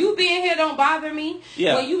good. Yeah. You being here don't bother me.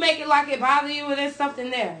 Yeah. When you make it like it bother you, there's something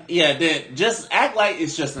there. Yeah, then just act like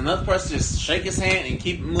it's just another person. Just shake his hand and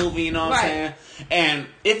keep it moving, you know what I'm saying? And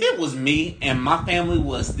if it was me and my family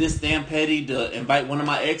was this damn petty to invite one of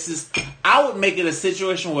my exes, I would make it a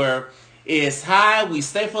situation where it's hi, we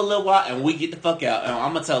stay for a little while, and we get the fuck out. And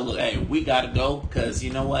I'm going to tell look, hey, we got to go because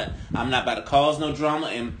you know what? I'm not about to cause no drama.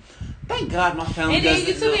 And thank God my family doesn't.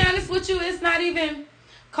 And then, to be honest with you, it's not even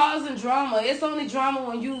causing drama. It's only drama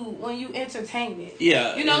when you entertain it.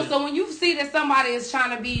 Yeah. You know, so when you see that somebody is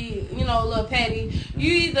trying to be, you know, a little petty,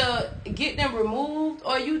 you either get them removed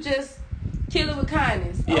or you just kill it with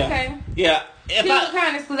kindness. Yeah. Okay? Yeah. Kill it with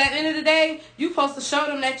kindness, because at the end of the day, you supposed to show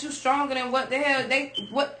them that you stronger than what the hell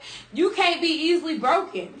you can't be easily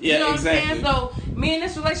broken. Yeah, you know exactly. what I'm saying? So me and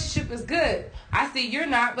this relationship is good. I see you're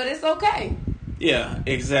not, but it's okay. Yeah,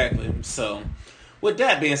 exactly. So with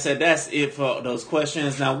that being said, that's it for those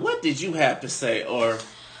questions. Now, what did you have to say?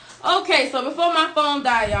 Okay, so before my phone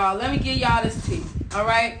died, y'all, let me give y'all this tea. All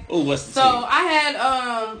right? Oh, what's the tea? So I had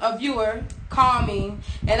a viewer call me,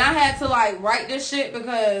 and I had to write this shit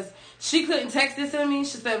because she couldn't text it to me.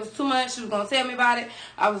 She said it was too much. She was gonna tell me about it.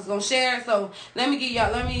 I was gonna share it. So let me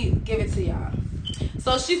give it to y'all.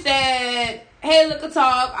 So she said, "Hey, Liquor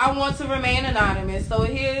Talk, I want to remain anonymous. So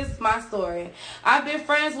here's my story. I've been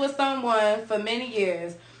friends with someone for many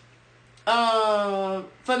years.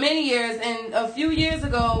 for many years, and a few years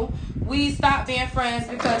ago we stopped being friends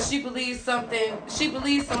because she believed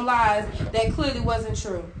some lies that clearly wasn't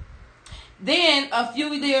true. Then a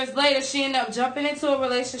few years later she ended up jumping into a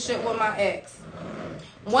relationship with my ex.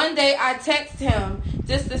 One day I texted him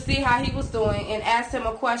just to see how he was doing and asked him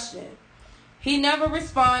a question. He never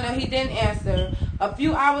responded or he didn't answer. A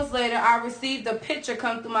few hours later, I received a picture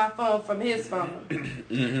come through my phone from his phone.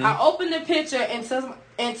 Mm-hmm. I opened the picture and to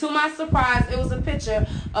my surprise, it was a picture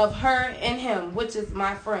of her and him, which is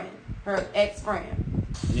my friend, her ex-friend.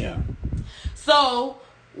 Yeah. So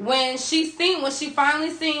when she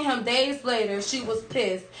finally seen him days later, she was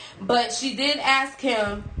pissed. But she did ask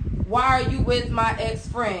him, "Why are you with my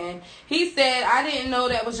ex-friend?" He said, "I didn't know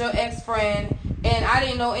that was your ex-friend. And I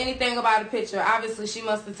didn't know anything about the picture." Obviously, she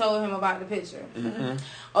must have told him about the picture. Mm-hmm.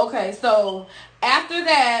 Okay, so after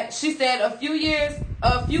that, she said a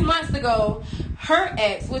few months ago, her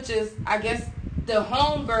ex, which is, I guess, the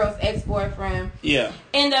homegirl's ex-boyfriend,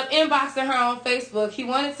 ended up inboxing her on Facebook. He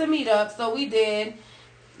wanted to meet up, so we did.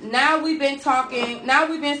 Now we've been talking. Now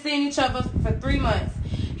we've been seeing each other for 3 months.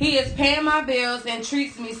 He is paying my bills and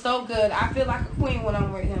treats me so good. I feel like a queen when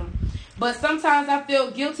I'm with him. But sometimes I feel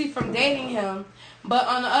guilty from dating him. But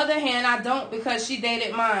on the other hand, I don't, because she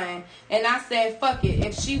dated mine. And I said, fuck it.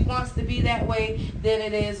 If she wants to be that way, then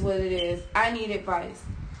it is what it is. I need advice.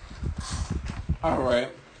 All right.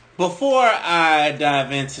 Before I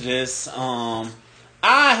dive into this, I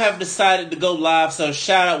have decided to go live. So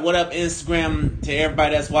shout out, what up, Instagram, to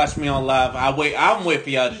everybody that's watching me on live. I'm waiting for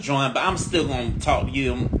y'all to join, but I'm still going to talk to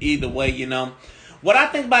you either way, you know. What I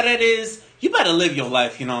think about it is, you better live your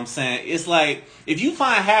life, you know what I'm saying? It's like, if you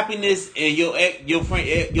find happiness and your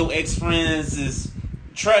ex-friends is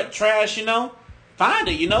trash, you know, find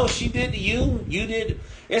it, you know. She did to you, you did.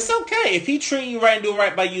 It's okay. If he treat you right and do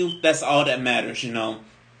right by you, that's all that matters, you know.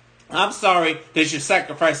 I'm sorry that you're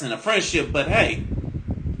sacrificing a friendship, but hey,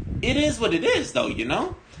 it is what it is, though, you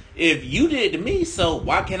know. If you did it to me, so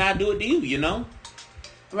why can't I do it to you, you know?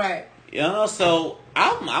 Right. You know, so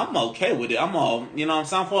I'm okay with it. I'm all, you know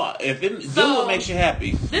what I'm saying, for if it do what makes you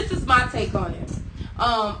happy. This is my take on it.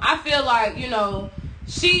 I feel like, you know,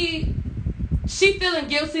 she feeling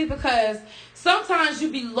guilty because sometimes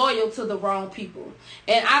you be loyal to the wrong people.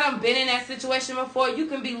 And I done been in that situation before. You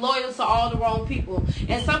can be loyal to all the wrong people.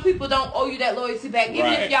 And some people don't owe you that loyalty back.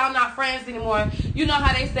 Even if y'all not friends anymore. You know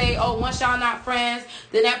how they say, oh, once y'all not friends,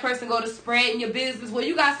 then that person go to spreading your business. Well,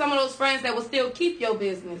 you got some of those friends that will still keep your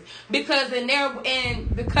business. Because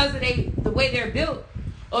because of the way they're built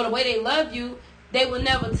or the way they love you, they will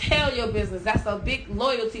never tell your business. That's a big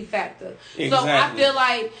loyalty factor. Exactly. So I feel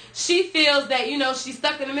like she feels that, you know, she's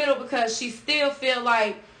stuck in the middle because she still feel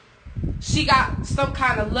like she got some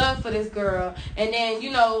kind of love for this girl. And then,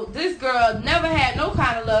 you know, this girl never had no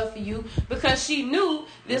kind of love for you because she knew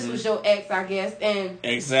this was your ex, I guess. And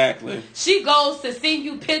exactly, she goes to send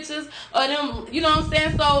you pictures of them, you know what I'm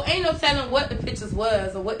saying? So ain't no telling what the pictures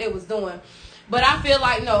was or what they was doing. But I feel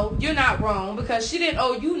like, no, you're not wrong because she didn't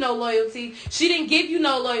owe you no loyalty. She didn't give you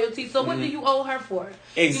no loyalty. So what do you owe her for?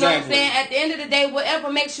 Exactly. You know what I'm saying? At the end of the day,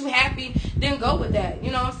 whatever makes you happy, then go with that.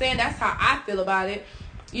 You know what I'm saying? That's how I feel about it.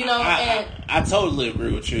 You know, I totally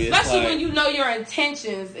agree with you. Especially when you know your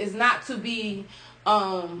intentions is not to be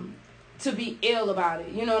ill about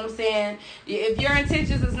it. You know what I'm saying? If your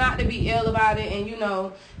intentions is not to be ill about it, and you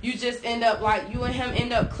know, you just end up like you and him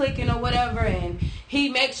end up clicking or whatever, and he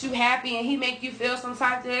makes you happy and he make you feel some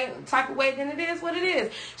type of way, then it is what it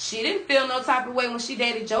is. She didn't feel no type of way when she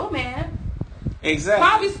dated Joe Man. Exactly.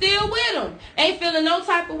 Probably still with him. Ain't feeling no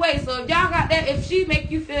type of way. So if y'all got that, if she make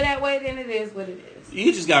you feel that way, then it is what it is.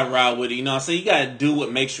 You just gotta ride with it, you know what I'm saying? You gotta do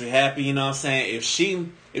what makes you happy, you know what I'm saying?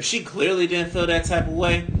 If she clearly didn't feel that type of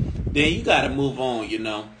way, then you gotta move on, you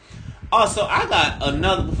know. Also, I got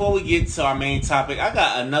another, before we get to our main topic, I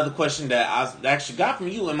got another question that I actually got from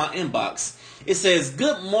you in my inbox. It says,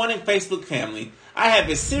 "Good morning, Facebook family. I have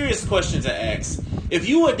a serious question to ask. If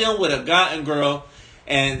you were dealing with a guy and girl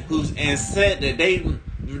and said that they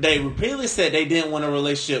repeatedly said they didn't want a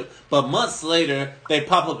relationship, but months later they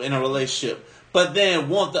pop up in a relationship, but then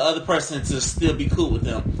want the other person to still be cool with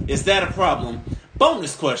them, is that a problem?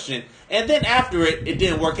 Bonus question. And then after it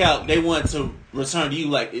didn't work out, they wanted to return to you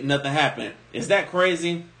like nothing happened. Is that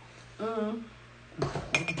crazy?"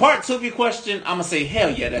 Part 2 of your question, I'm going to say,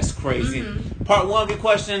 hell yeah, that's crazy. Part 1 of your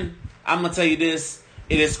question, I'm going to tell you this.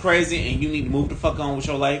 It is crazy, and you need to move the fuck on with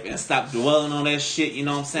your life and stop dwelling on that shit, you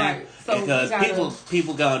know what I'm saying? Right. So because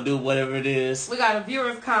people gonna do whatever it is. We got a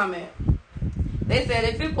viewer's comment. They said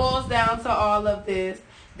if it boils down to all of this,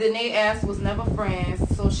 then they ass was never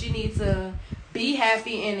friends, so she needs to be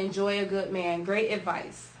happy and enjoy a good man. Great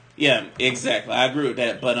advice. Yeah, exactly. I agree with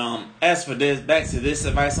that. But as for this, back to this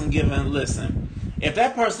advice I'm giving. Listen, if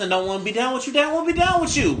that person don't want to be down with you, they don't want to be down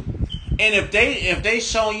with you. And if they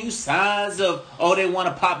show you signs of they want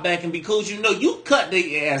to pop back and be cool, you cut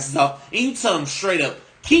their asses off and you tell them straight up,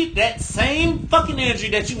 keep that same fucking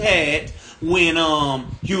energy that you had when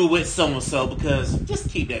you were with so and so, because just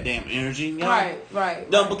keep that damn energy. You know? Right.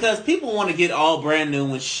 Because people want to get all brand new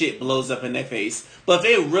when shit blows up in their face. But if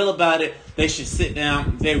they're real about it, they should sit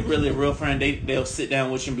down. If they're really a real friend, they'll sit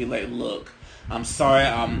down with you and be like, look, I'm sorry,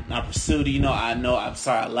 I pursued you, I know I'm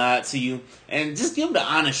sorry I lied to you. And just give them the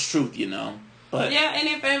honest truth, But yeah, and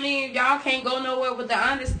if y'all can't go nowhere with the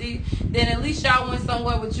honesty, then at least y'all went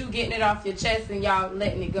somewhere with you getting it off your chest and y'all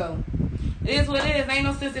letting it go. It is what it is. Ain't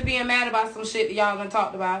no sense in being mad about some shit that y'all done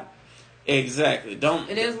talked about. Exactly.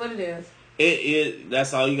 It is what it is.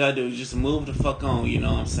 That's all you gotta do is just move the fuck on, you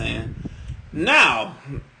know what I'm saying? Now,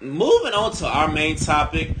 moving on to our main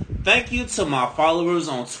topic. Thank you to my followers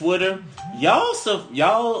on Twitter. Y'all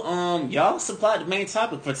supplied the main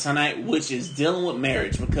topic for tonight, which is dealing with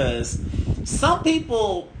marriage, because some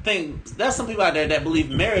people there's some people out there that believe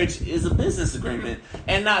marriage is a business agreement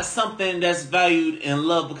and not something that's valued in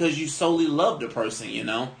love because you solely love the person,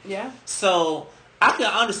 Yeah. So I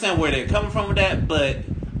can understand where they're coming from with that, but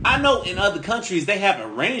I know in other countries they have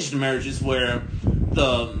arranged marriages where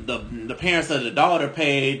the parents of the daughter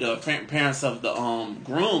pay the parents of the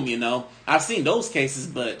groom. I've seen those cases,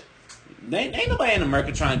 but ain't nobody in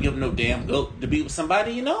America trying to give them no damn goat to be with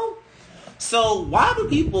somebody. So why do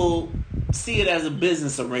people see it as a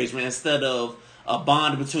business arrangement instead of a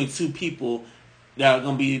bond between two people that are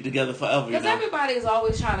gonna be together forever? Because everybody is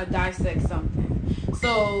always trying to dissect something.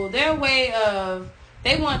 So their way of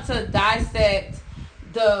they want to dissect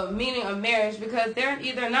the meaning of marriage because they're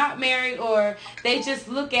either not married or they just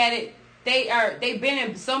look at it. They've been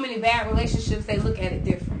in so many bad relationships. They look at it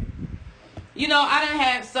different. I done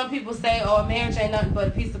had some people say, "Oh, marriage ain't nothing but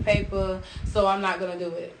a piece of paper, so I'm not gonna do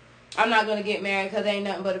it. I'm not gonna get married because it ain't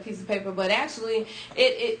nothing but a piece of paper." But actually,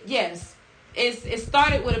 it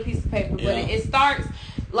started with a piece of paper, but it starts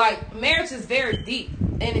like marriage is very deep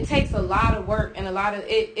and it takes a lot of work and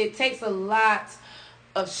it takes a lot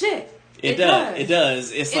of shit. It does. It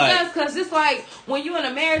does because it's like when you're in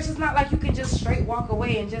a marriage, it's not like you can just straight walk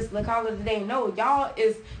away and just call it a day. No, y'all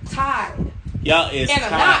is tied. Y'all is and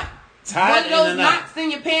a knot. Tied. One of those knots in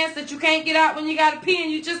your pants that you can't get out when you gotta pee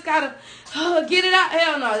and you just gotta get it out.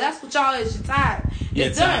 Hell no, that's what y'all is. You're tied.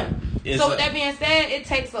 It's done. So with that being said, it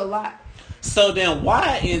takes a lot. So then,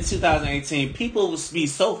 why in 2018 people would be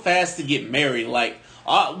so fast to get married? Like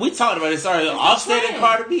we talked about this earlier. Offset and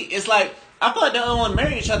Cardi B. It's like, I thought they don't want to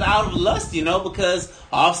marry each other out of lust, because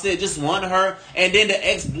Offset just wanted her, and then the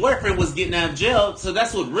ex-boyfriend was getting out of jail, so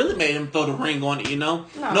that's what really made him throw the ring on it, No,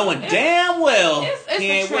 knowing damn well he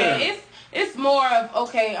ain't with her. It's more of,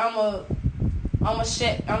 okay, I'ma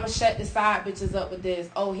shut the side bitches up with this.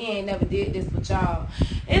 Oh, he ain't never did this with y'all.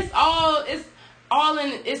 It's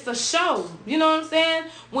a show. You know what I'm saying?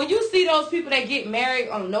 When you see those people that get married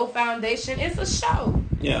on no foundation, it's a show.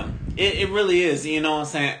 Yeah. It really is, you know what I'm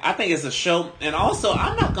saying? I think it's a show, and also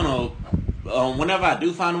I'm not gonna, whenever I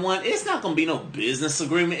do find one, it's not gonna be no business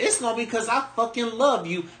agreement. It's gonna be because I fucking love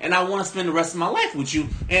you and I want to spend the rest of my life with you,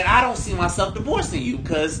 and I don't see myself divorcing you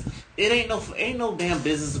because it ain't no damn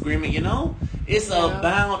business agreement, It's a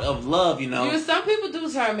bound of love, Some people do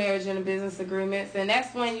turn marriage into business agreements, and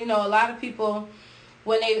that's when a lot of people,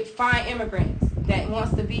 when they find immigrants that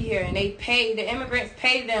wants to be here and the immigrants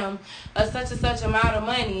pay them such and such amount of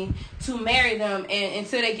money to marry them and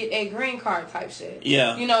until they get a green card type shit.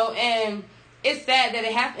 Yeah. And it's sad that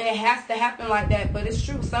it has to happen like that, but it's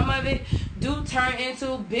true. Some of it do turn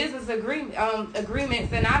into business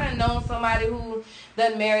agreements, and I done known somebody who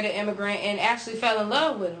done married an immigrant and actually fell in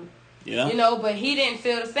love with him. Yeah. But he didn't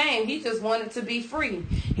feel the same. He just wanted to be free.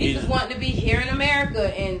 He just wanted to be here in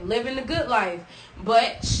America and living the good life.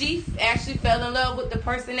 But she actually fell in love with the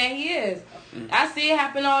person that he is. Mm-hmm. I see it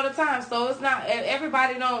happen all the time. So it's not,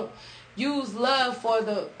 everybody don't use marriage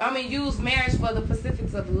for the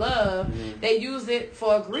specifics of love. Mm-hmm. They use it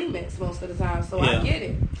for agreements most of the time. So I get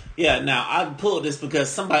it. Yeah, now I pulled this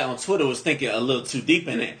because somebody on Twitter was thinking a little too deep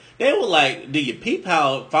in it. They were like, do you peep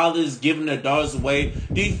how fathers giving their daughters away?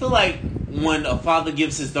 Do you feel like when a father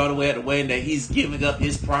gives his daughter away at a wedding that he's giving up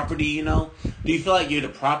his property, Do you feel like you're the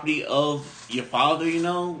property of your father,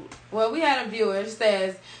 Well, we had a viewer that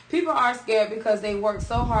says, people are scared because they work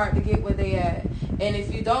so hard to get where they at. And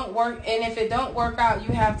if it don't work out, you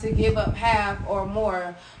have to give up half or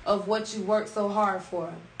more of what you worked so hard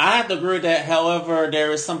for. I have to agree with that. However,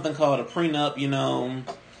 there is something called a prenup,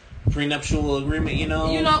 prenuptial agreement, You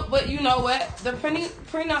know, but you know what? The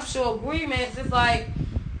prenuptial agreements is like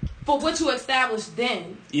for what you established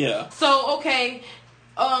then. Yeah. So okay,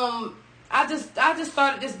 I just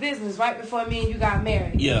started this business right before me and you got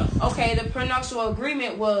married. Yeah. Okay, the prenuptial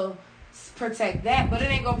agreement will protect that, but it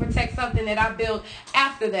ain't gonna protect something that I built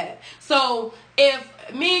after that. So if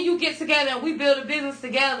me and you get together and we build a business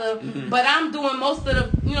together, but I'm doing most of the,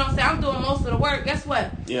 you know what I'm saying, I'm doing most of the work, guess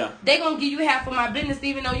what? Yeah. They gonna give you half of my business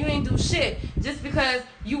even though you ain't do shit, just because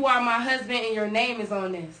you are my husband and your name is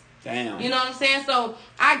on this. Damn. You know what I'm saying? So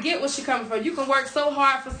I get where she coming from. You can work so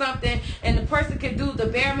hard for something and the person can do the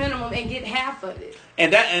bare minimum and get half of it.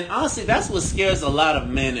 And honestly, that's what scares a lot of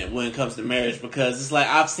men when it comes to marriage, because it's like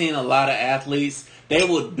I've seen a lot of athletes, they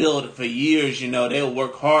would build it for years, they would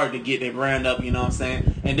work hard to get their brand up, you know what I'm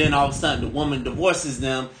saying? And then all of a sudden the woman divorces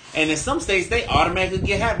them, and in some states they automatically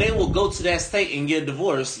get half. They will go to that state and get a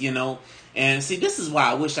divorce, And see, this is why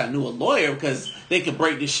I wish I knew a lawyer, because they could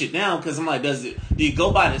break this shit down. Because I'm like, do you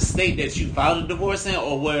go by the state that you filed a divorce in,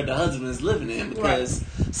 or where the husband is living in? Because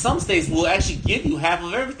some states will actually give you half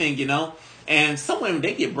of everything, And some women,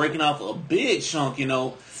 they get breaking off a big chunk,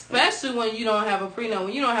 Especially when you don't have a prenup.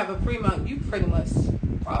 When you don't have a prenup, you pretty much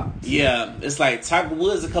fucked. Yeah, it's like Tiger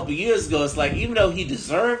Woods a couple years ago. It's like, even though he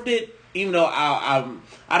deserved it, even though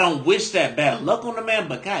I don't wish that bad luck on the man,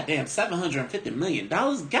 but goddamn, $750 million,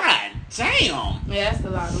 god damn. Yeah, that's a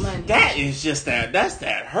lot of money. That is just that's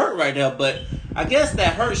that hurt right there. But I guess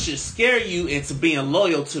that hurt should scare you into being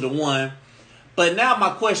loyal to the one. But now my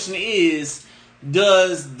question is,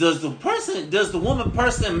 does the woman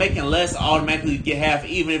person making less automatically get half,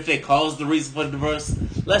 even if they cause the reason for the divorce?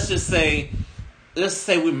 Let's say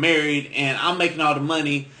we're married and I'm making all the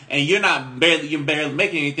money and you're barely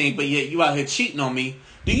making anything, but yet you out here cheating on me.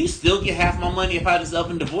 Do you still get half my money if I just up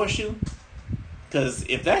and divorce you? Because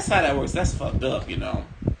if that's how that works, that's fucked up,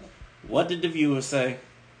 What did the viewers say?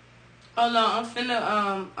 Oh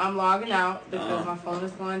no, I'm logging out because my phone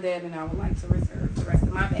is going dead and I would like to reserve the rest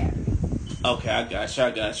of my battery. Okay, I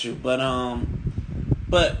got you. But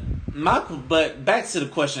back to the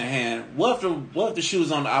question at hand. What if the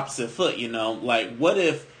shoe's on the opposite foot? Like, what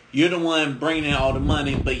if you're the one bringing in all the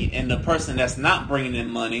money, and the person that's not bringing in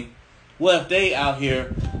money, what if they out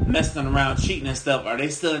here messing around, cheating and stuff? Are they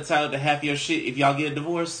still entitled to half your shit if y'all get a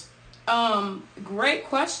divorce? Great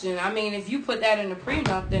question. I mean, if you put that in the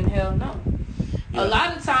prenup, then hell no. Yeah. A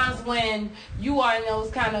lot of times when you are in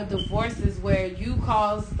those kind of divorces where you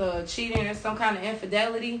cause the cheating or some kind of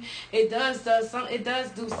infidelity, it does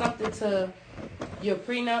do something to your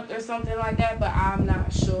prenup or something like that. But I'm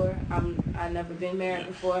not sure. I've never been married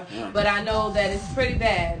before, but I know that it's pretty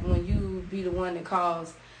bad when you be the one that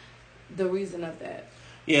caused the reason of that.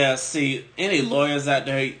 Yeah, see, any lawyers out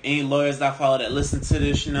there, any lawyers I follow that listen to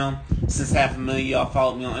this, since 500,000 y'all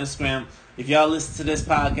followed me on Instagram. If y'all listen to this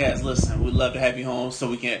podcast, listen, we'd love to have you home so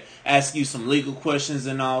we can ask you some legal questions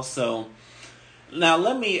and all. So, now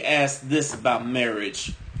let me ask this about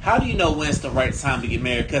marriage. How do you know when it's the right time to get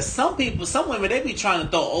married? Because some women, they be trying to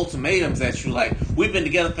throw ultimatums at you, like, we've been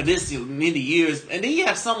together for this many years. And then you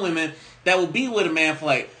have some women that will be with a man for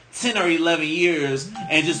like 10 or 11 years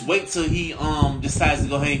and just wait till he decides to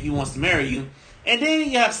go ahead if he wants to marry you. And then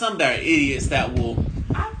you have some that are idiots that will...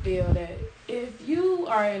 I feel that if you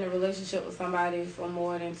are in a relationship with somebody for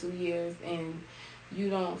more than 2 years and you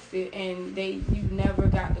don't fit, and you never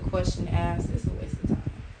got the question asked, it's a waste of time.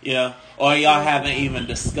 Yeah, or y'all haven't even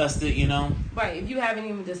discussed it, Right, if you haven't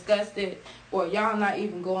even discussed it, or y'all not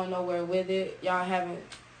even going nowhere with it, y'all haven't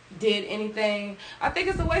did anything, I think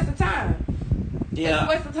it's a waste of time. Yeah. It's a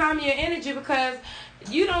waste of time and your energy, because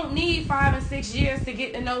you don't need 5 and 6 years to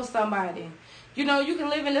get to know somebody. You can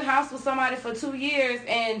live in the house with somebody for 2 years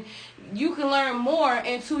and you can learn more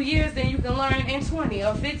in 2 years than you can learn in 20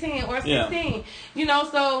 or 15 or 16.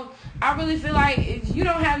 Yeah. So I really feel like if you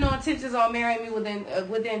don't have no intentions on marrying me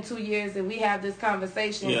within 2 years and we have this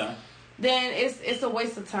conversation, then it's a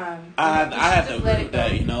waste of time. I have to agree with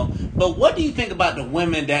that, But what do you think about the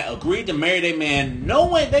women that agreed to marry their man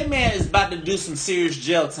knowing their man is about to do some serious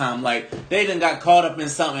jail time? Like, they done got caught up in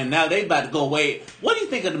something and now they about to go away. What do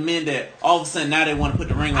you think of the men that all of a sudden now they want to put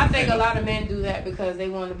the ring on? I think a lot of men do that because they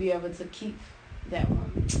want to be able to keep that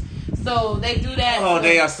woman. So they do that. Oh,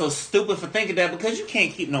 they are so stupid for thinking that, because you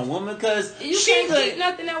can't keep no woman, because you can't keep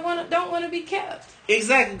nothing that don't want to be kept.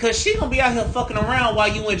 Exactly, because she gonna be out here fucking around while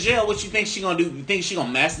you in jail. What you think she gonna do? You think she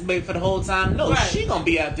gonna masturbate for the whole time? No, She gonna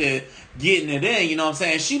be out there getting it in. You know what I'm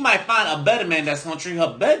saying? She might find a better man that's gonna treat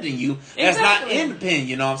her better than you. That's not independent.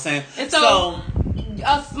 You know what I'm saying? And so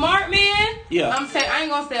a smart man. Yeah. I ain't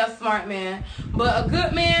gonna say a smart man, but a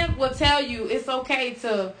good man will tell you it's okay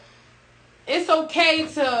to it's okay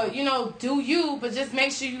to, do you, but just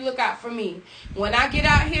make sure you look out for me. When I get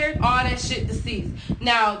out here, all that shit deceased.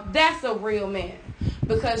 Now, that's a real man.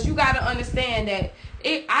 Because you got to understand that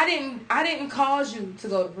I didn't cause you to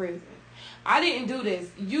go to prison. I didn't do this.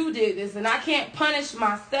 You did this. And I can't punish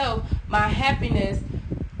myself, my happiness.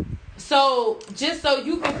 So, just so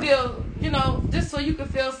you can feel, just so you can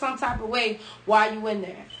feel some type of way while you in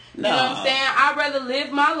there. You know what I'm saying? I'd rather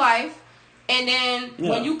live my life. And then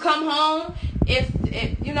when you come home, if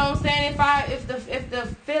you know what I'm saying, if the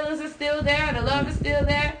feelings are still there, the love is still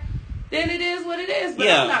there, then it is what it is. But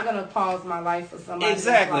I'm not gonna pause my life for somebody.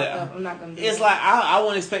 Exactly. I'm not gonna do it's that. Like I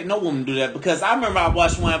wouldn't expect no woman to do that, because I remember I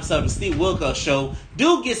watched one episode of the Steve Wilkos show.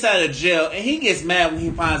 Dude gets out of jail and he gets mad when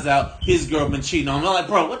he finds out his girl been cheating on him. I'm like,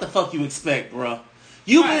 bro, what the fuck you expect, bro?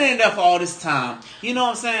 You've been in there for all this time. You know what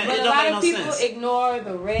I'm saying? But it a don't lot make of no people sense. ignore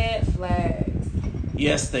the red flags.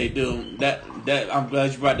 Yes, they do. That I'm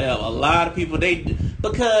glad you brought that up. A lot of people,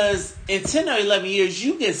 because in 10 or 11 years,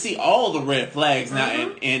 you can see all the red flags now.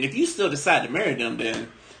 And if you still decide to marry them, then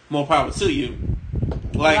more power to you.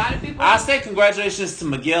 Like, a lot of people, I say congratulations to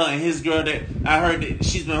Miguel and his girl. That I heard that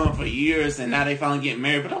she's been on for years, and now they finally getting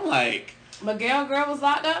married. But I'm like, Miguel girl was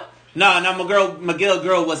locked up? No, Miguel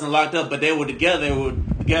girl wasn't locked up, but they were together. They were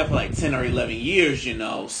together for like 10 or 11 years,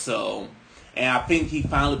 So, and I think he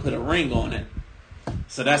finally put a ring on it.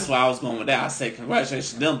 So that's why I was going with that. I say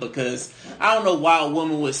congratulations to them, because I don't know why a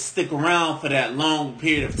woman would stick around for that long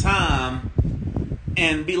period of time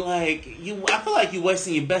and be like, I feel like you're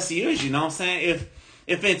wasting your best years, you know what I'm saying?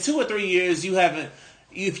 If in 2 or 3 years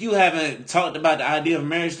if you haven't talked about the idea of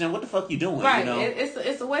marriage, then what the fuck you doing? Right.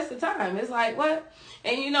 It's a waste of time. It's like, what?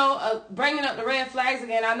 And bringing up the red flags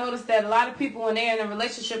again, I noticed that a lot of people, when they're in a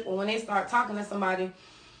relationship or when they start talking to somebody,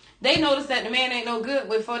 they notice that the man ain't no good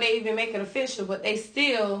before they even make it official, but they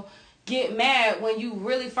still get mad when you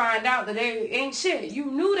really find out that they ain't shit. You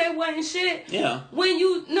knew they wasn't shit. Yeah. When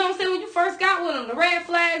you know what I'm saying, when you first got with them, the red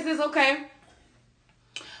flags is okay.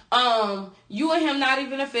 You and him not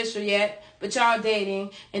even official yet, but y'all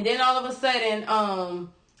dating, and then all of a sudden,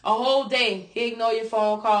 a whole day he ignore your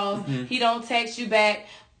phone calls, he don't text you back.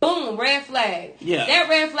 Boom, red flag. Yeah. That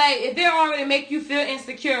red flag, if they already make you feel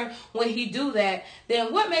insecure when he do that,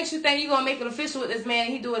 then what makes you think you're going to make it official with this man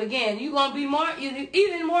and he do it again? You're going to be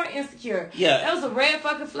even more insecure. Yeah. That was a red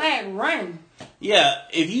fucking flag. Run. Yeah,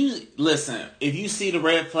 if you see the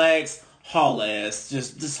red flags, haul ass.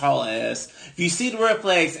 Just haul ass. If you see the red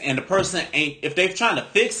flags and the person if they're trying to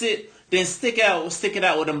fix it, then stick it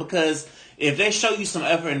out with them, because if they show you some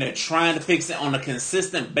effort and they're trying to fix it on a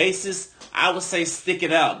consistent basis, I would say stick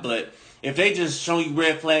it out. But if they just show you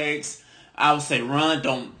red flags, I would say run.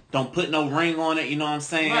 Don't put no ring on it. You know what I'm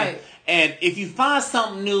saying? Right. And if you find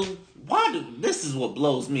something new, this is what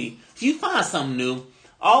blows me. If you find something new,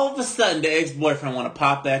 all of a sudden the ex-boyfriend want to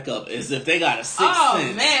pop back up as if they got a sixth sense. Oh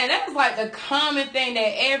man, that's like the common thing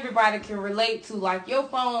that everybody can relate to. Like, your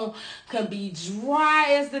phone can be dry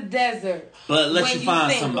as the desert, but let you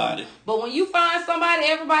find single. somebody. But when you find somebody,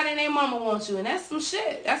 everybody and their mama wants you, and that's some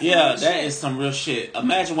shit. That's is some real shit.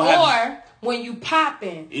 Imagine what happens. Or when you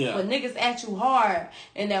popping, Yeah. when niggas at you hard,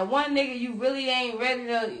 and that one nigga you really ain't ready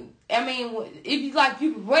to. I mean, if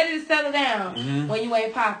you ready to settle down when you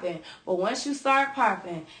ain't popping. But once you start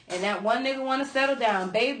popping and that one nigga want to settle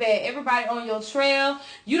down, baby, everybody on your trail,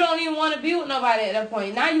 you don't even want to be with nobody at that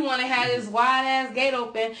point. Now you want to have this wide ass gate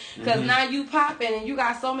open because now you popping and you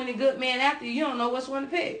got so many good men after you, you don't know which one to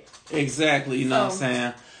pick. Exactly, you know what I'm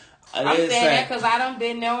saying? I'm saying that because I done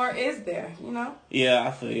been there or is there, you know? Yeah,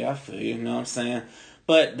 I feel you, you know what I'm saying?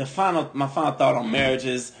 But my final thought on marriage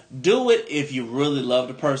is, do it if you really love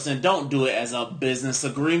the person. Don't do it as a business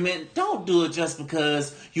agreement. Don't do it just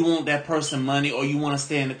because you want that person money or you want to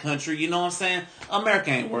stay in the country. You know what I'm saying? America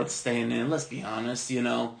ain't worth staying in. Let's be honest,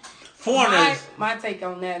 Foreigners. My take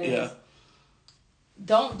on that is,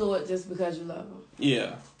 don't do it just because you love them.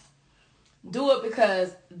 Yeah. Do it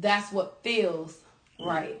because that's what feels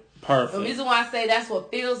right. Perfect. The reason why I say that's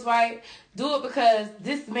what feels right, do it because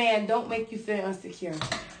this man don't make you feel insecure.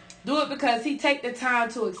 Do it because he take the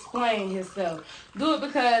time to explain himself. Do it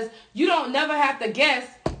because you don't never have to guess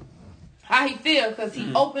how he feel, because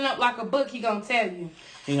he open up like a book, he gonna tell you.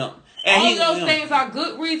 All those things are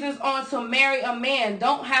good reasons on to marry a man.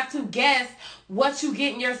 Don't have to guess what you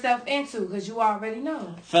getting yourself into, because you already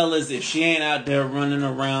know. Fellas, if she ain't out there running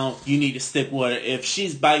around, you need to stick with her. If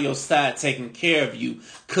she's by your side taking care of you,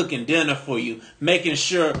 cooking dinner for you, making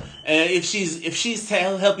sure, if she's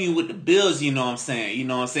helping you with the bills, you know what I'm saying? You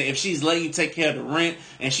know what I'm saying? If she's letting you take care of the rent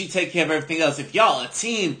and she take care of everything else, if y'all a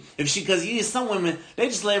team, because you some women, they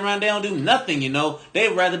just lay around, they don't do nothing, you know?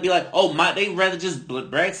 They'd rather be like, they'd rather just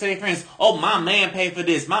brag to their friends, oh, my man pay for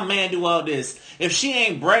this, my man do all this. If she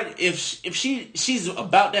ain't brag, if she's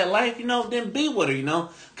about that life, you know, then be with her, you know?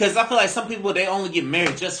 Because I feel like some people, they only get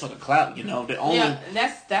married just for the clout, you know? They only,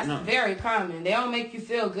 that's very common. They don't make you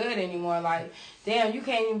feel good anymore. Like, damn, you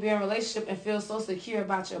can't even be in a relationship and feel so secure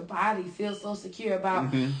about your body, feel so secure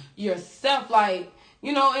about yourself. Like,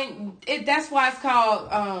 you know, and that's why it's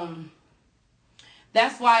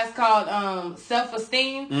called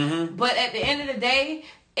self-esteem. Mm-hmm. But at the end of the day,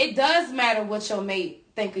 it does matter what your mate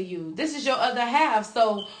think of you. This is your other half.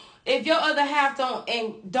 So if your other half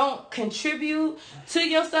don't contribute to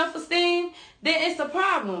your self-esteem, then it's a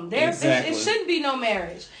problem. It shouldn't be no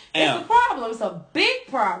marriage. It's a problem. It's a big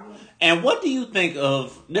problem. And what do you think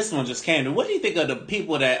of, this one just came to, what do you think of the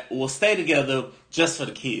people that will stay together just for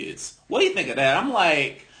the kids? What do you think of that? I'm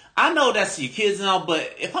like, I know that's your kids and all,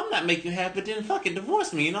 but if I'm not making you happy, then fucking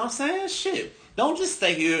divorce me, you know what I'm saying? Shit. Don't just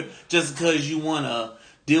stay here just because you want to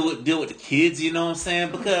deal with the kids, you know what I'm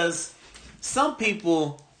saying? Because some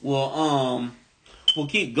people will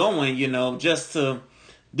keep going, you know, just to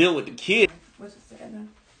deal with the kids. What you said now?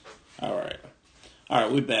 All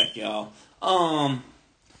right, we back, y'all.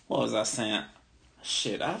 What was I saying?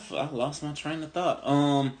 Shit, I lost my train of thought.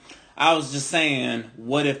 I was just saying,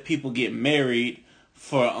 what if people get married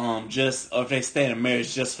for or if they stay in a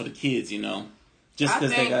marriage just for the kids, you know, just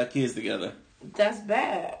because they got kids together? That's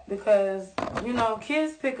bad, because, you know,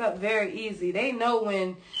 kids pick up very easy. They know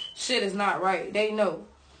when shit is not right. They know.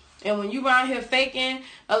 And when you around here faking,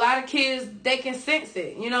 a lot of kids, they can sense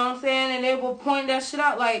it. You know what I'm saying? And they will point that shit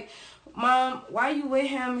out like, Mom, why you with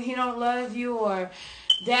him? He don't love you. Or,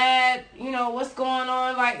 Dad, you know, what's going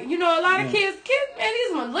on? Like, you know, a lot of kids, man,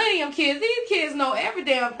 these millennium kids, these kids know every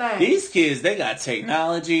damn thing. These kids, they got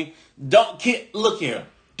technology. Look here.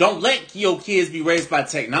 Don't let your kids be raised by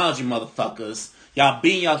technology, motherfuckers. Y'all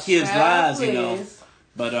beating y'all kids' lives, please. You know.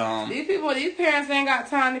 But these parents ain't got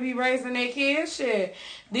time to be raising their kids. Shit,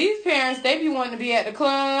 these parents, they be wanting to be at the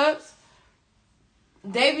clubs.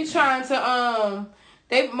 They be trying to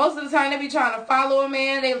most of the time they be trying to follow a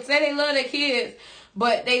man. They say they love their kids,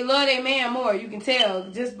 but they love their man more. You can tell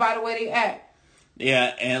just by the way they act.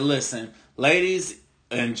 Yeah, and listen, ladies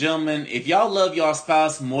and gentlemen, if y'all love y'all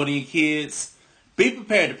spouse more than your kids, be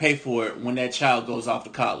prepared to pay for it when that child goes off to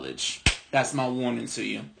college. That's my warning to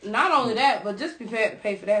you. Not only that, but just prepare to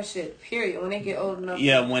pay for that shit, period, when they get old enough.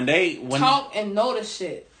 Yeah, when talk and know the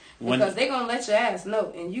shit. Because they going to let your ass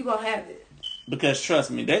know, and you going to have it. Because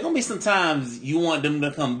trust me, there going to be some times you want them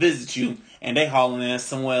to come visit you, and they hauling ass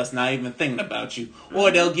somewhere else, not even thinking about you.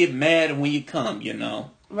 Or they'll get mad when you come, you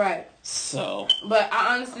know. Right. So. But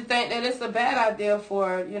I honestly think that it's a bad idea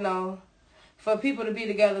for, you know, for people to be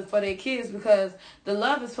together for their kids, because the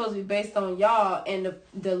love is supposed to be based on y'all, and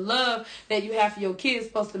the love that you have for your kids is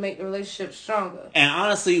supposed to make the relationship stronger. And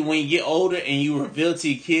honestly, when you get older and you reveal to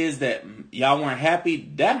your kids that y'all weren't happy,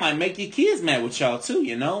 that might make your kids mad with y'all too,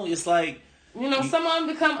 you know? It's like... You know, some of them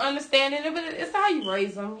become understanding, but it's how you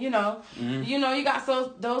raise them, you know. Mm-hmm. You know, you got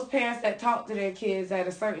those parents that talk to their kids at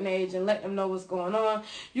a certain age and let them know what's going on.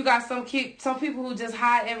 You got some people who just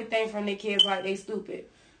hide everything from their kids like they stupid.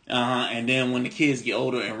 And then when the kids get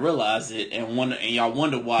older and realize it and y'all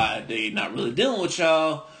wonder why they not really dealing with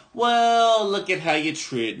y'all, well, look at how you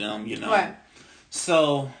treat them, you know. Right.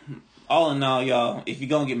 So, all in all, y'all, if you're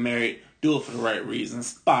going to get married, do it for the right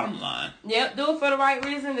reasons. Bottom line. Yep, do it for the right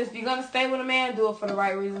reasons. If you're going to stay with a man, do it for the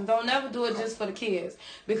right reasons. Don't never do it just for the kids,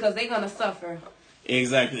 because they're going to suffer.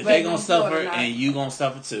 Exactly. They're going to suffer and you're going to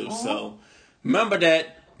suffer too. Mm-hmm. So, remember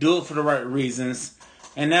that. Do it for the right reasons.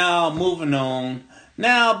 And now, moving on.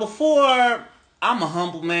 Now, before, I'm a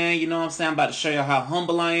humble man, you know what I'm saying? I'm about to show you how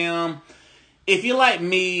humble I am. If you're like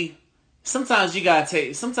me, sometimes you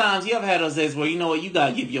ever had those days where, you know what, you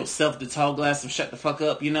gotta give yourself the tall glass of shut the fuck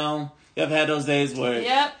up, you know? You ever had those days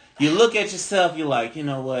where you look at yourself, you're like, you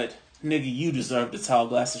know what, nigga, you deserve the tall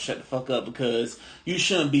glass of shut the fuck up, because you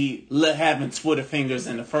shouldn't be having Twitter fingers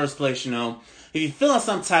in the first place, you know? If you're feeling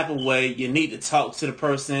some type of way, you need to talk to the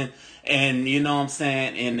person, and you know what I'm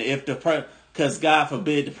saying? And if because God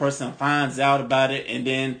forbid the person finds out about it, and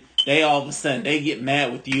then they all of a sudden, they get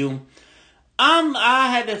mad with you. I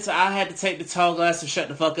had to take the tall glass and shut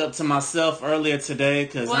the fuck up to myself earlier today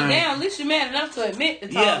because. Well, damn, at least you're man enough to admit the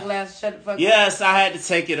tall glass and shut the fuck up. Yes, I had to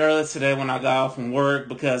take it earlier today when I got off from work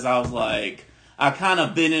because I was like, I kind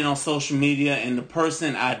of been in on social media and the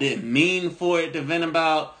person I didn't mean for it to vent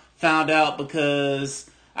about found out because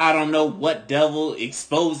I don't know what devil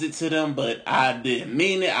exposed it to them, but I didn't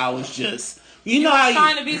mean it. I was just. You know how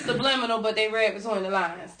trying to be subliminal, but they read between the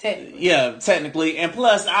lines, technically. Yeah, technically. And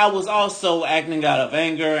plus, I was also acting out of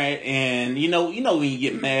anger, and you know when you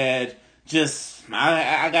get mad, just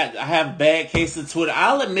I have bad case of Twitter.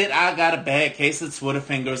 I'll admit I got a bad case of Twitter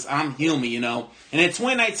fingers. I'm human, you know. And in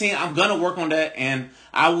 2019, I'm gonna work on that, and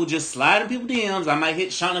I will just slide in people's DMs. I might hit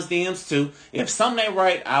Shauna's DMs too. If something ain't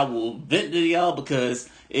right, I will vent to y'all because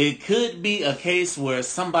it could be a case where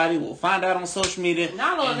somebody will find out on social media.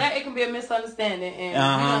 Not only that, it can be a misunderstanding,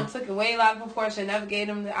 and took it way out of proportion. Never gave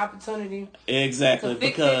them the opportunity. Exactly, to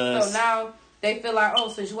fix it. So now they feel like, oh,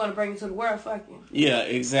 since you want to bring it to the world, fuck you. Yeah,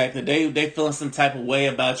 exactly. They feeling some type of way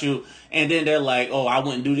about you, and then they're like, oh, I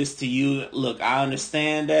wouldn't do this to you. Look, I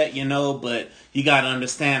understand that, you know, but you gotta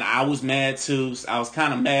understand, I was mad too. I was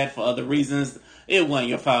kind of mad for other reasons. It wasn't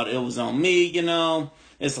your fault. It was on me, you know.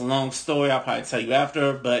 It's a long story. I'll probably tell you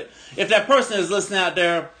after. But if that person is listening out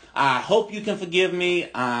there, I hope you can forgive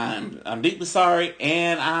me. I'm deeply sorry.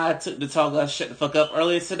 And I took the tall glass shut the fuck up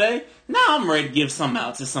earlier today. Now I'm ready to give some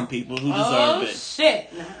out to some people who deserve it. Oh,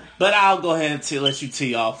 shit. But I'll go ahead and let you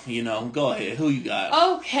tee off. You know, go ahead. Who you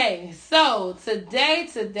got? Okay. So, today.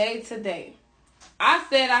 I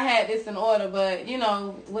said I had this in order, but, you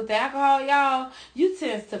know, with the alcohol, y'all, you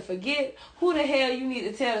tend to forget who the hell you need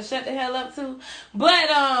to tell to shut the hell up to.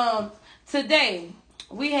 But today,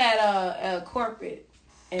 we had a corporate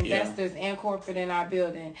investors and corporate in our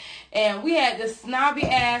building. And we had this snobby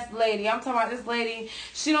ass lady. I'm talking about this lady.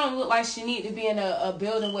 She don't look like she need to be in a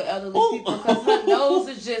building with elderly people because her nose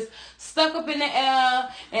is just stuck up in the air.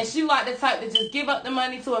 And she like the type to just give up the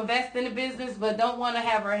money to invest in the business but don't want to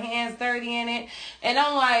have her hands dirty in it. And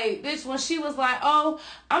I'm like, bitch, when she was like, oh,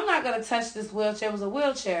 I'm not going to touch this wheelchair. It was a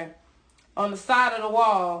wheelchair on the side of the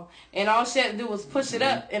wall. And all she had to do was push it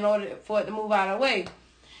up in order for it to move out of the way.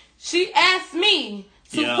 She asked me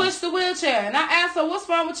to push the wheelchair. And I asked her, what's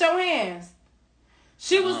wrong with your hands?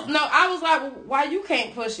 She was, I was like, well, why you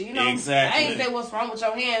can't push it? You know, exactly. I ain't say what's wrong with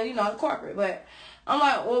your hand, you know, it's corporate. But I'm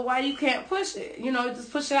like, well, why you can't push it? You know,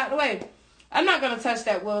 just push it out the way. I'm not going to touch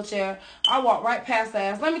that wheelchair. I walk right past her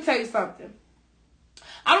ass. Let me tell you something.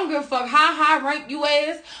 I don't give a fuck how high rank you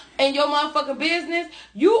is in your motherfucking business.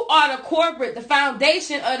 You are the corporate, the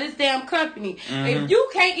foundation of this damn company. Mm-hmm. If you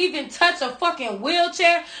can't even touch a fucking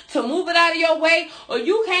wheelchair to move it out of your way, or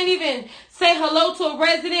you can't even say hello to a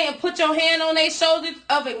resident and put your hand on their shoulders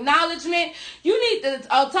of acknowledgement, you need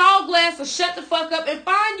a tall glass to shut the fuck up and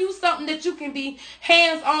find you something that you can be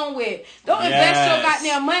hands-on with. Don't invest your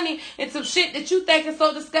goddamn money into shit that you think is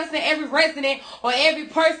so disgusting. Every resident or every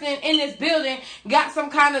person in this building got some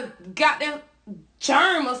kind of goddamn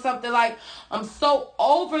germ or something. Like, I'm so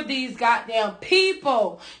over these goddamn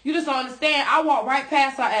people. You just don't understand. I walk right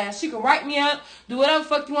past her ass. She can write me up, do whatever the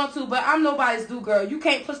fuck you want to, but I'm nobody's do girl. You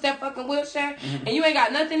can't push that fucking wheelchair and you ain't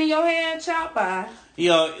got nothing in your hand, child. Bye.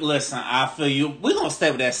 Yo, listen, I feel you. We're gonna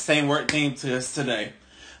stay with that same work theme to us today.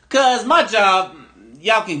 Cause my job,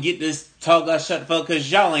 y'all can get this tall guy shut the fuck,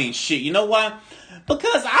 cause y'all ain't shit. You know why?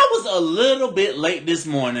 Because I was a little bit late this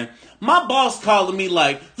morning. My boss calling me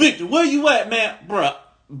like, Victor, where you at, man? Bruh,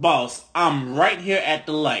 boss, I'm right here at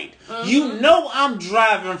the light. Mm-hmm. You know I'm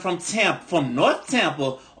driving from North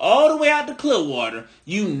Tampa all the way out to Clearwater.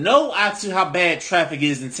 You know I see how bad traffic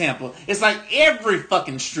is in Tampa. It's like every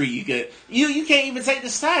fucking street you get. You can't even take the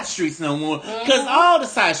side streets no more because all the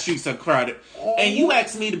side streets are crowded. And you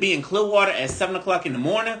asked me to be in Clearwater at 7 o'clock in the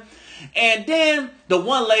morning. And then the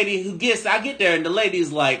one lady I get there and the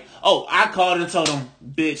lady's like, oh, I called and told him,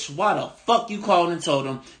 bitch, why the fuck you called and told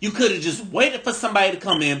him? You could have just waited for somebody to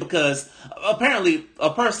come in because apparently a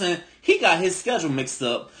person, he got his schedule mixed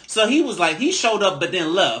up. So he was like, he showed up but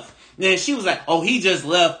then left. Then she was like, oh, he just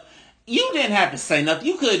left. You didn't have to say nothing.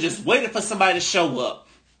 You could have just waited for somebody to show up.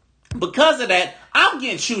 Because of that, I'm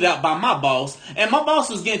getting chewed out by my boss, and my boss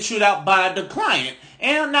was getting chewed out by the client.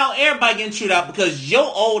 And now everybody getting chewed out because your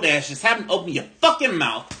old ass just haven't opened your fucking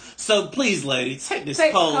mouth. So please, lady, take this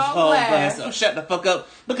cold glass up. Shut the fuck up.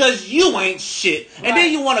 Because you ain't shit. Right. And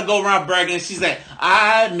then you want to go around bragging and she's like,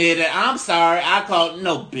 I admit it. I'm sorry. I called.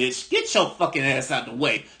 No, bitch. Get your fucking ass out the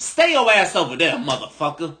way. Stay your ass over there,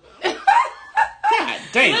 motherfucker. God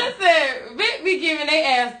damn. Listen, chick be giving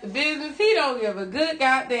their ass the business. He don't give a good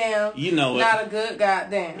goddamn. You know it. Not a good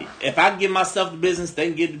goddamn. If I give myself the business, they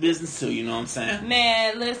can get the business too. You know what I'm saying?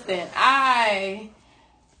 Man, listen, I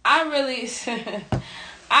really,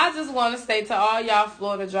 I just want to say to all y'all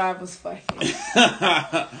Florida drivers, fuck it.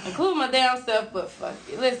 Include my damn self, but fuck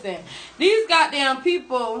it. Listen, these goddamn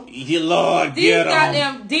people, these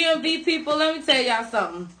goddamn DMV people, let me tell y'all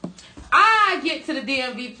something. I get to the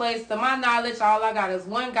DMV place, to my knowledge, all I got is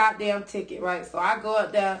one goddamn ticket, right? So I go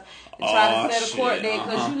up there and try to set a court date,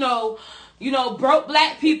 because you know, broke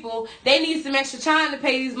black people, they need some extra time to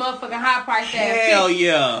pay these motherfucking high price ass tickets. Hell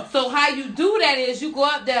yeah. So how you do that is you go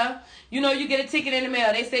up there, you know, you get a ticket in the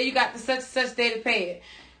mail. They say you got the such and such day to pay it.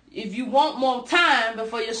 If you want more time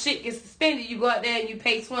before your shit gets suspended, you go out there and you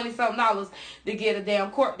pay $20-something to get a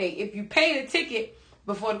damn court date. If you pay the ticket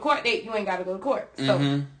before the court date, you ain't got to go to court.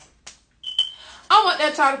 So I want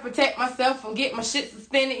that try to protect myself from getting my shit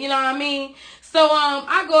suspended, you know what I mean? So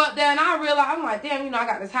I go up there and I realize, I'm like, damn, you know, I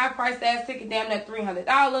got this high price ass ticket, damn, that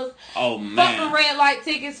 $300. Oh, man. Fuck them red light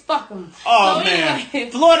tickets, fuck them. Oh, so, man.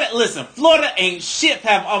 Anyway. Florida ain't shit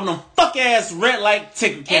have all them fuck ass red light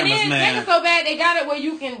ticket cameras, and then, man. And so bad, they got it where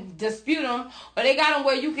you can dispute them, or they got them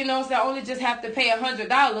where you can only just have to pay $100.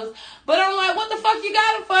 But I'm like, what the fuck you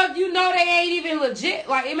got them for if you know they ain't even legit?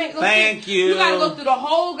 Like, it makes no sense. Thank you. You gotta go through the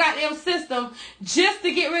whole goddamn system just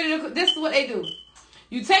to get rid of the. This is what they do.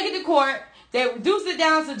 You take it to court. They reduce it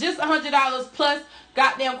down to just $100 plus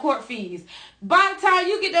goddamn court fees. By the time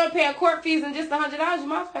you get done paying court fees and just $100, you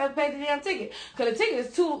might as well pay the damn ticket. Because the ticket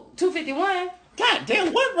is $251. God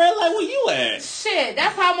damn, what red light were you at? Shit,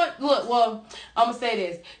 that's how much. Look, well, I'm gonna say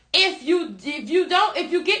this: if you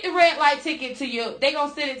get the red light ticket to you, they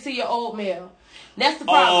gonna send it to your old mail. That's the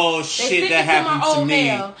problem. Oh shit, that happened to me.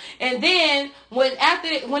 Mail, and then when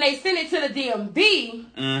they send it to the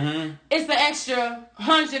DMV, it's an extra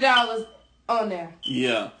 $100 on there.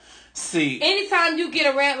 Yeah. See, anytime you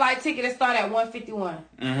get a red light ticket, it start at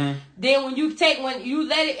 $151. Then when you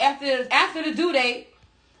let it after the due date,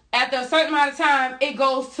 after a certain amount of time, it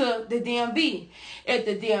goes to the DMV. If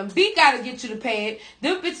the DMV gotta get you to pay it,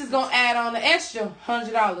 them bitches gonna add on the extra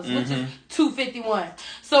 $100, which is $251.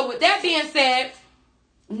 So with that being said,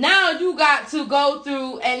 now you got to go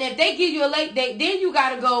through, and if they give you a late date, then you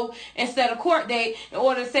gotta go and set a court date in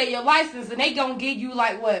order to set your license, and they gonna give you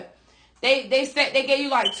like what? They gave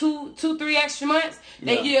you like 3 extra months.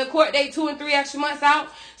 They give you a court date 2 and 3 extra months out.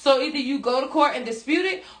 So either you go to court and dispute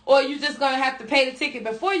it, or you just gonna have to pay the ticket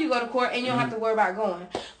before you go to court, and you don't have to worry about going.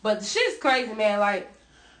 But the shit's crazy, man. Like,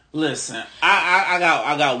 listen, I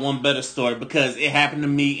got one better story, because it happened to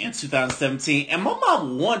me in 2017, and my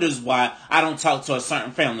mom wonders why I don't talk to a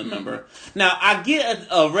certain family member. Now, I get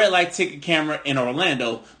a red light ticket camera in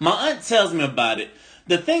Orlando. My aunt tells me about it.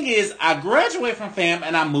 The thing is, I graduated from FAM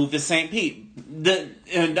and I moved to St. Pete.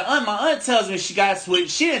 My aunt tells me she got switched.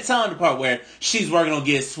 She didn't tell me the part where she's working on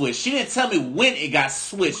getting switched. She didn't tell me when it got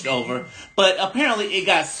switched over, but apparently it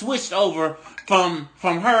got switched over from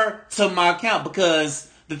her to my account, because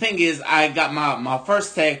the thing is, I got my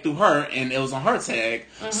first tag through her and it was on her tag.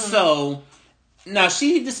 So now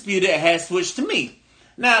she disputed it had switched to me.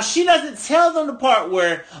 Now she doesn't tell them the part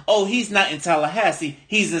where, oh, he's not in Tallahassee,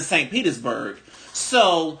 he's in St. Petersburg.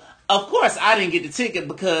 So, of course, I didn't get the ticket,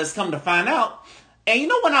 because come to find out, and you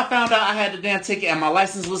know when I found out I had the damn ticket and my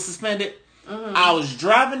license was suspended? I was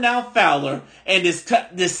driving down Fowler, and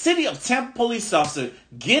this City of Tampa police officer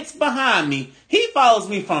gets behind me. He follows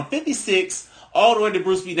me from 56 all the way to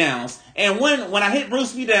Bruce B. Downs. And when I hit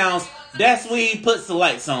Bruce B. Downs, that's when he puts the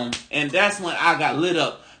lights on, and that's when I got lit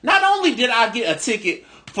up. Not only did I get a ticket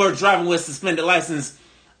for driving with suspended license,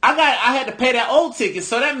 I had to pay that old ticket,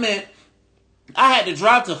 so that meant I had to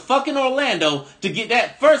drive to fucking Orlando to get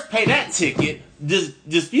pay that ticket,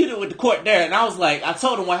 dispute it with the court there. And I was like, I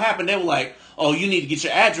told them what happened. They were like, oh, you need to get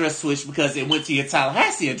your address switched because it went to your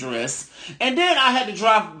Tallahassee address. And then I had to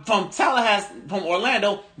drive from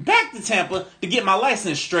Orlando back to Tampa to get my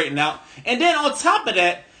license straightened out. And then on top of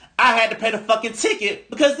that, I had to pay the fucking ticket,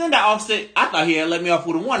 because then that officer, I thought he had let me off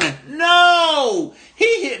with a warning. No!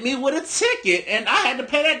 He hit me with a ticket, and I had to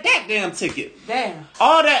pay that damn ticket. Damn.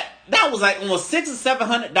 All that was like almost $600 or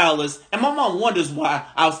 $700, and my mom wonders why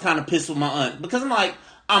I was kind of pissed with my aunt. Because I'm like,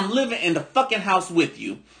 I'm living in the fucking house with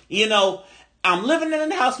you. You know, I'm living in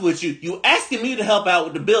the house with you. You asking me to help out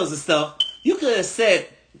with the bills and stuff. You could have said,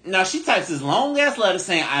 now she types this long ass letter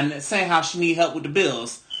saying how she need help with the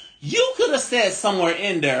bills. You could have said somewhere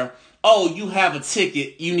in there, oh, you have a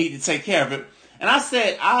ticket, you need to take care of it. And I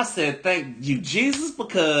said, thank you, Jesus,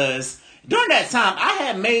 because during that time, I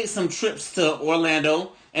had made some trips to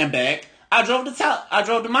Orlando and back. I drove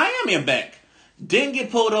to Miami and back. Didn't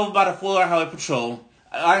get pulled over by the Florida Highway Patrol.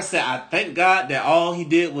 Like I said, I thank God that all he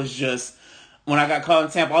did was just, when I got caught in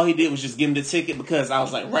Tampa, all he did was just give me the ticket because I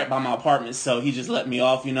was like right by my apartment, so he just let me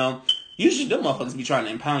off, you know. Usually them motherfuckers be trying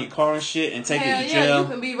to impound your car and shit and take it to jail. You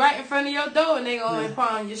can be right in front of your door and they gonna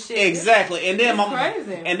impound your shit. Exactly. And then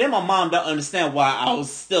crazy. And then my mom don't understand why I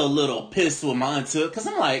was still a little pissed with my auntie, because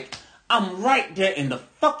I'm like, I'm right there in the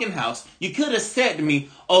fucking house. You could have said to me,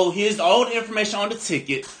 "Oh, here's all the information on the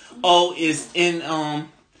ticket. Oh, it's in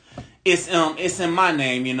my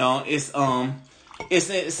name, you know. It's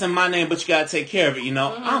in my name, but you gotta take care of it, you know."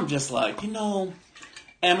 Mm-hmm. I'm just like, you know,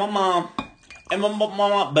 and my mom,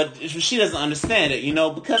 but she doesn't understand it, you know,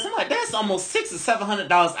 because I'm like, that's almost $600 or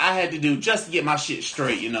 $700 I had to do just to get my shit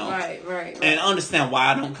straight, you know. Right. And understand why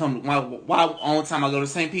I don't come. Why only time I go to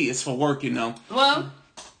St. Pete is for work, you know. Well.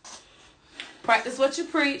 Practice what you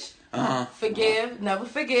preach. Forgive, never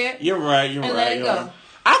forget. You're right. And let it go. Right.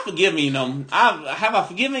 I forgive me, you know. I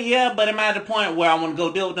forgiven, yeah, but I'm at the point where I want to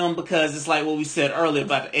go deal with them because it's like what we said earlier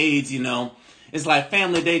about the AIDS, you know. It's like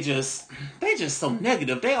family, they just so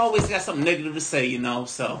negative. They always got something negative to say, you know.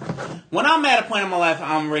 So when I'm at a point in my life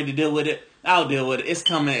I'm ready to deal with it, I'll deal with it. It's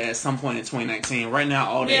coming at some point in 2019. Right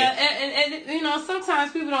now, all day. Yeah, and you know,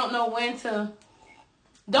 sometimes people don't know when to.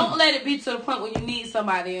 Don't let it be to the point where you need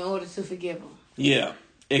somebody in order to forgive them. Yeah,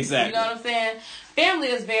 exactly. You know what I'm saying? Family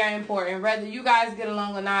is very important. Whether you guys get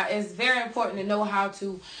along or not, it's very important to know how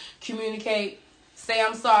to communicate, say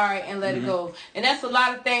I'm sorry, and let it go. And that's a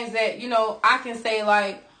lot of things that, you know, I can say,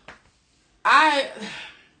 like, I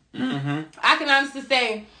can honestly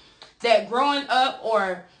say that growing up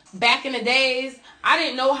or back in the days, I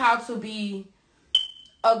didn't know how to be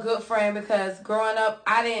a good friend because growing up,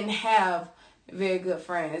 I didn't have very good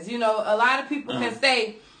friends. You know, a lot of people can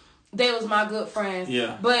say they was my good friends.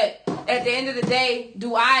 Yeah. But at the end of the day,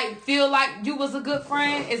 do I feel like you was a good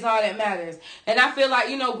friend is all that matters. And I feel like,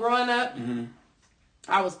 you know, growing up,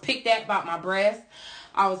 I was picked at about my breast.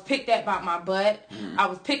 I was picked at about my butt. I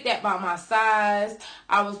was picked at about my size.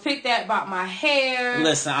 I was picked at about my hair.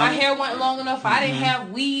 Listen, my hair wasn't long enough. I didn't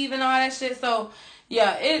have weave and all that shit. So,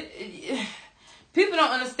 yeah, people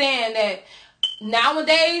don't understand that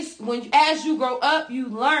nowadays, as you grow up, you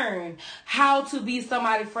learn how to be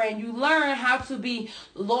somebody's friend. You learn how to be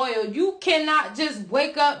loyal. You cannot just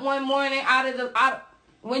wake up one morning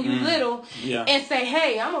when you little and say,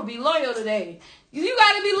 "Hey, I'm gonna be loyal today." You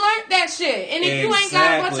gotta be learned that shit. And if you ain't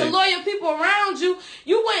got a bunch of loyal people around you,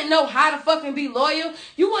 you wouldn't know how to fucking be loyal.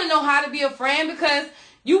 You wouldn't know how to be a friend because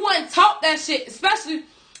you wouldn't taught that shit. Especially,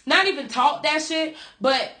 not even taught that shit,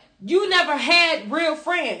 but you never had real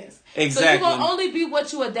friends. Exactly. So you're going to only be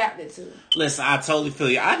what you adapted to. Listen, I totally feel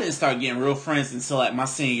you. I didn't start getting real friends until like my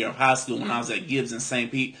senior year of high school when I was at Gibbs in St.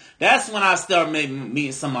 Pete. That's when I started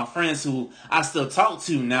meeting some of my friends who I still talk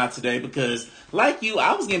to now today because like you,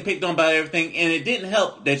 I was getting picked on by everything and it didn't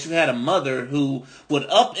help that you had a mother who would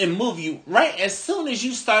up and move you right as soon as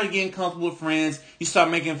you started getting comfortable with friends, you start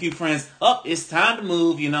making a few friends. It's time to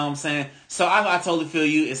move, you know what I'm saying? So I totally feel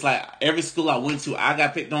you. It's like every school I went to, I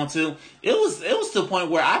got picked on too. It was to the point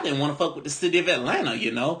where I didn't want to fuck with the city of Atlanta,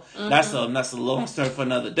 you know? That's a long story for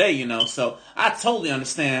another day, you know? So I totally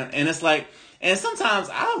understand. And it's like, and sometimes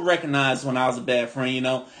I recognize when I was a bad friend, you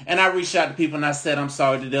know? And I reached out to people and I said I'm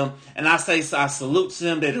sorry to them. And I say, so I salute to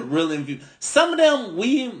them. They're the real MVP. Some of them,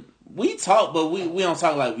 we talk, but we don't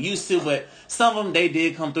talk like we used to. But some of them, they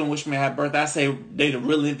did come through and wish me a happy birthday. I say they the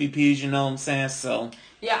real MVPs, you know what I'm saying? So.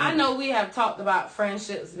 Yeah, I know we have talked about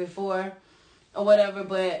friendships before or whatever,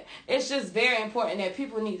 but it's just very important that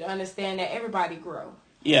people need to understand that everybody grow.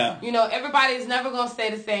 Yeah. You know, everybody's never going to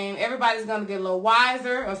stay the same. Everybody's going to get a little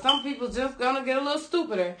wiser, or some people just going to get a little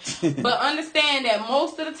stupider. But understand that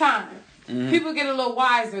most of the time, people get a little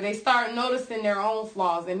wiser. They start noticing their own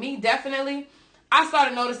flaws. And me, definitely, I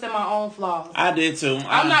started noticing my own flaws. I did too.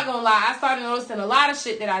 I'm not going to lie. I started noticing a lot of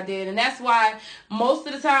shit that I did. And that's why most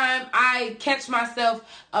of the time I catch myself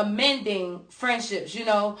amending friendships, you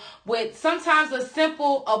know, with sometimes a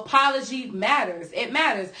simple apology matters. It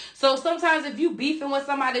matters. So sometimes if you beefing with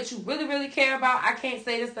somebody that you really, really care about, I can't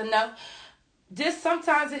say this enough. Just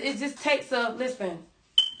sometimes it just takes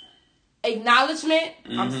acknowledgement.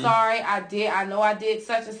 I'm sorry. I know I did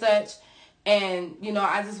such and such. And, you know,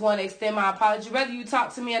 I just want to extend my apology. Whether you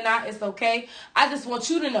talk to me or not, it's okay. I just want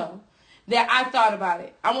you to know that I thought about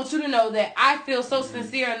it. I want you to know that I feel so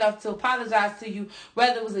sincere enough to apologize to you.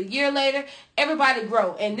 Whether it was a year later, everybody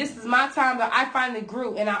grow. And this is my time that I finally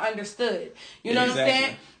grew and I understood. You know what I'm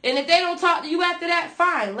saying? And if they don't talk to you after that,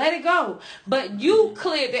 fine, let it go. But you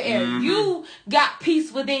cleared the air. You got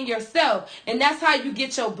peace within yourself. And that's how you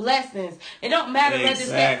get your blessings. It don't matter whether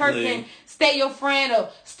that person stay your friend or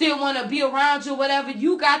still want to be around you or whatever.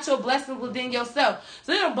 You got your blessings within yourself.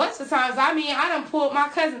 So there are a bunch of times, I done pulled my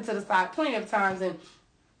cousin to the side plenty of times and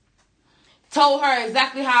told her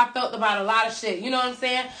exactly how I felt about a lot of shit. You know what I'm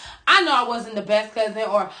saying? I know I wasn't the best cousin,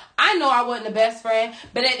 or I know I wasn't the best friend.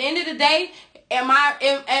 But at the end of the day, have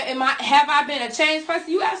I been a changed person?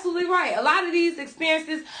 You absolutely right. A lot of these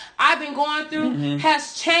experiences I've been going through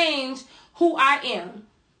has changed who I am.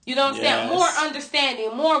 You know what I'm saying? More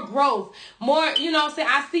understanding, more growth, more, you know what I'm saying?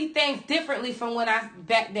 I see things differently from when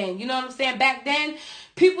back then. You know what I'm saying? Back then,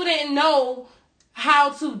 people didn't know how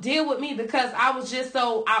to deal with me because I was just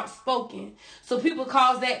so outspoken. So people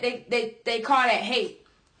call that, they call that hate.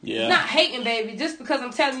 Yeah. It's not hating, baby, just because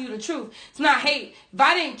I'm telling you the truth. It's not hate. If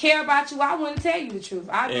I didn't care about you, I wouldn't tell you the truth.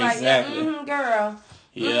 I'd be like, girl.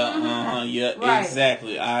 Yeah, right.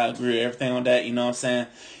 Exactly. I agree. Everything on that, you know what I'm saying?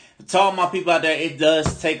 To all my people out there, it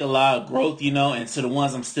does take a lot of growth, you know, and to the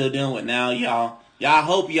ones I'm still dealing with now, y'all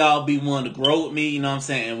hope y'all be willing to grow with me, you know what I'm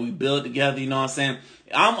saying, and we build together, you know what I'm saying.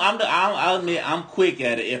 I'll admit I'm quick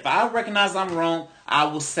at it. If I recognize I'm wrong, I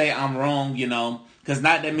will say I'm wrong, you know, because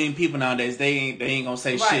not that many people nowadays, they ain't gonna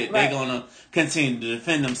say shit. Right. They're gonna continue to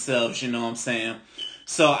defend themselves, you know what I'm saying.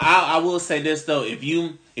 So I will say this though, if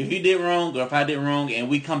you did wrong or if I did wrong and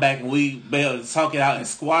we come back and we be able to talk it out and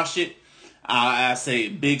squash it, I say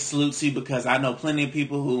big salute to you, because I know plenty of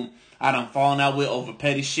people who I done fallen out with over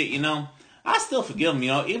petty shit, you know. I still forgive them, you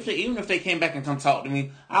know. Even if they came back and come talk to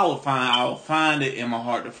me, I will find it in my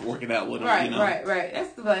heart to work it out with them, right, you know. Right.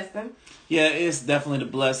 That's the blessing. Yeah, it's definitely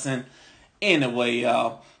the blessing. Anyway,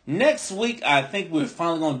 y'all, next week I think we're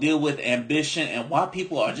finally going to deal with ambition and why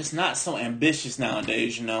people are just not so ambitious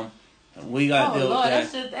nowadays, you know. We got to deal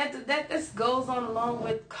with that. That goes on along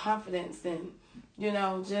with confidence and, you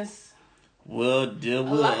know, just... Like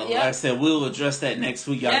I said, we'll address that next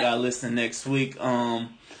week. Y'all gotta listen next week.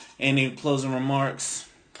 Any closing remarks?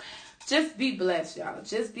 Just be blessed, y'all.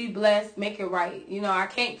 Just be blessed. Make it right. You know, I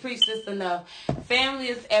can't preach this enough. Family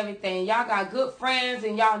is everything. Y'all got good friends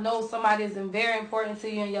and y'all know somebody is very important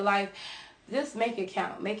to you in your life. Just make it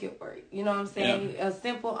count. Make it work. You know what I'm saying? Yeah. A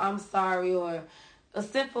simple I'm sorry or a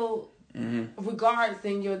simple regards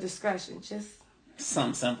in your discretion. Just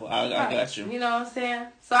something simple. I got you. You know what I'm saying?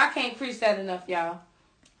 So I can't preach that enough, y'all.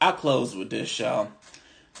 I'll close with this, y'all.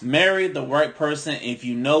 Marry the right person. If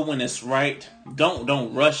you know when it's right,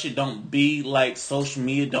 don't rush it. Don't be like social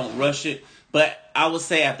media. Don't rush it. But I would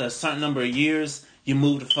say after a certain number of years, you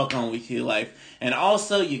move the fuck on with your life. And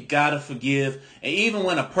also, you gotta forgive. And even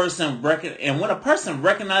when a person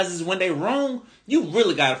recognizes when they're wrong, you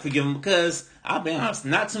really gotta forgive them, because I'll be honest,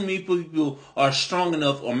 not too many people are strong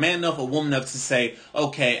enough or man enough or woman enough to say,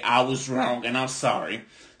 okay, I was wrong and I'm sorry.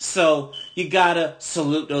 So you gotta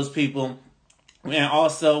salute those people. And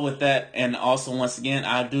also with that, and also once again,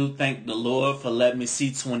 I do thank the Lord for letting me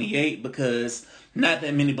see 28, because not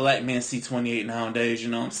that many black men see 28 nowadays, you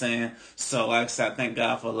know what I'm saying? So like I said, I thank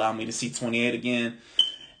God for allowing me to see 28 again.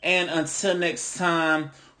 And until next time,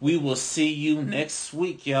 we will see you next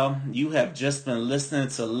week, y'all. You have just been listening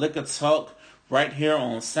to Liquor Talk right here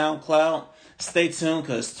on SoundCloud. Stay tuned,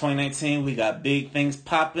 because 2019, we got big things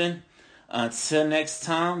popping. Until next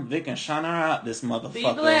time, Vic and Shauna are out this motherfucker. Be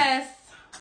blessed.